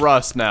and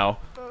Rust now.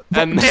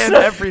 And Man,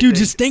 everything. dude,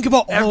 just think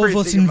about all of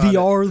us Everything in about it.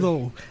 VR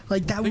though.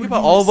 Like that think would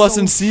about be all of us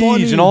so in Siege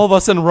funny. and all of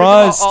us in Think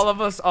about Rust. all of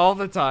us all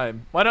the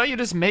time. Why don't you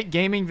just make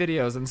gaming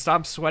videos and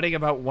stop sweating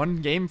about one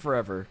game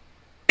forever?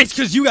 It's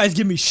because you guys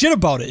give me shit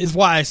about it. Is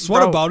why I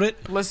sweat Bro, about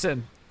it.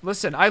 Listen.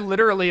 I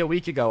literally a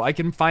week ago, I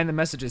can find the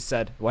messages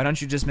said, "Why don't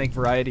you just make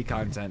variety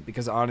content?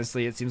 Because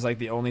honestly, it seems like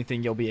the only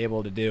thing you'll be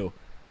able to do."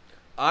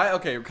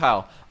 Okay,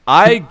 Kyle.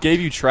 I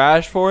gave you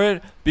trash for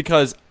it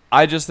because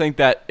I just think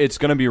that it's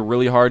gonna be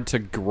really hard to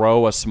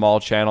grow a small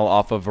channel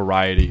off of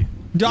variety.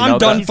 Dude, You I'm know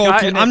done that- He's gotten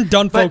focusing. it, I'm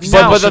done but focusing.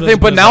 now- on But the shit thing, as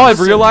but now I've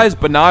business.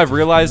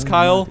 realized,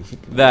 Kyle,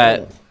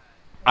 that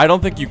I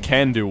don't think you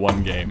can do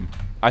one game.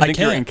 I think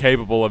you're can't.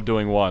 incapable of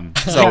doing one.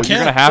 So you're can't.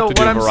 gonna have So to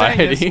do what I'm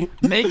variety. saying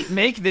is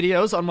make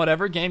videos on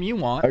whatever game you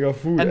want, I got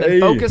food. and then Hey.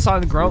 focus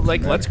on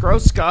let's grow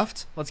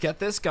Scuffed. Let's get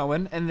this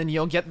going, and then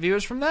you'll get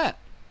viewers from that.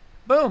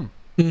 Boom.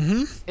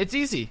 Mm-hmm. It's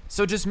easy.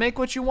 So just make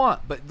what you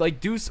want, but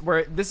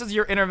where this is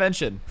your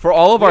intervention. For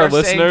all of We our are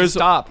saying to listeners,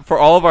 stop. for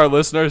all of our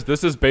listeners,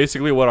 this is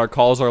basically what our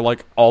calls are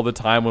like all the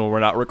time when we're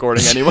not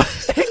recording anyway.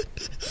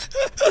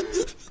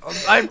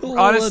 I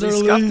honestly,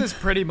 Literally. Scuffed is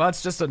pretty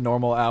much just a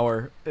normal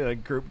hour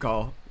group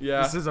call.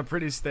 Yeah. This is a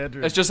pretty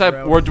standard. It's just that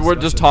round we're of just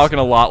discussions. talking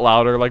a lot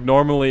louder. Like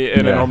normally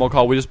in a Yeah. normal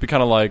call, we just be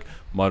kind of like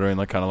muttering,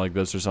 like kind of like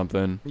this or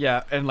something.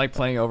 Yeah, and like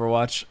playing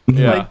Overwatch.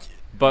 Yeah. Like,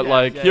 But Yeah,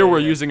 like yeah, here yeah, we're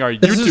yeah. using our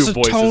This is YouTube a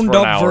voices toned for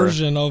an up hour.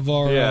 version of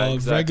our Yeah,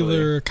 exactly.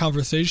 regular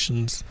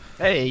conversations.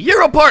 hey,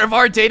 you're a part of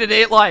our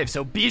day-to-day life,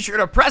 so be sure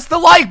to press the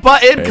like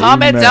button,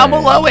 comment Amen. down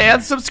below,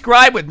 and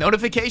subscribe with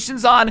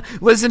notifications on.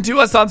 Listen to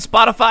us on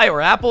Spotify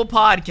or Apple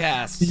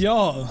Podcasts.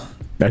 Yo.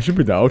 That should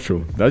be the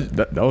outro.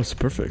 That was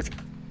perfect.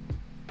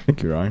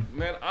 Thank you, Ryan.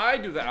 Man, I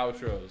do the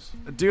outros.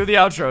 Do the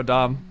outro,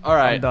 Dom. All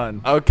right. I'm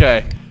done.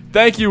 Okay.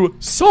 Thank you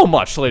so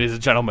much, ladies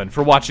and gentlemen,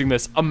 for watching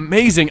this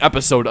amazing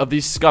episode of the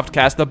Scuffed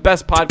Cast, the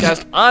best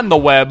podcast on the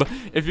web.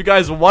 If you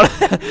guys want,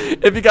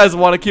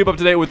 to keep up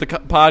to date with the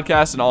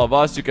podcast and all of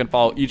us, you can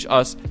follow each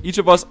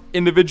of us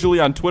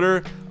individually on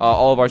Twitter.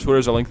 All of our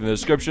Twitters are linked in the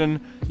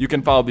description. You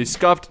can follow the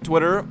Scuffed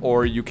Twitter,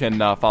 or you can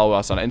follow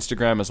us on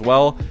Instagram as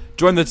well.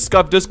 Join the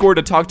Scuffed Discord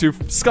to talk to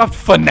Scuffed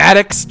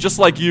fanatics just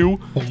like you,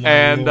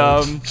 and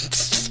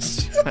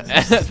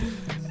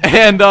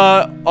And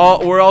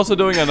we're also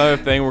doing another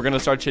thing. We're going to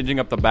start changing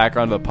up the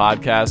background of the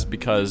podcast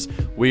because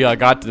we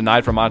got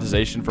denied for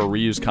monetization for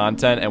reused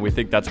content, and we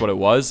think that's what it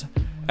was.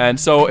 And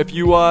so if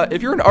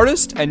you're an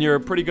artist and you're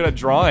pretty good at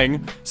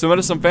drawing, submit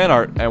us some fan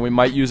art, and we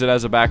might use it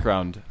as a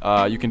background.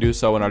 You can do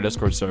so in our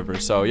Discord server.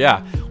 So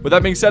yeah, with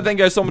that being said, thank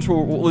you guys so much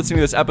for listening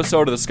to this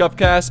episode of the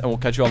Scuffcast, and we'll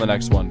catch you on the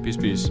next one. Peace,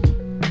 peace.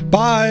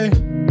 Bye.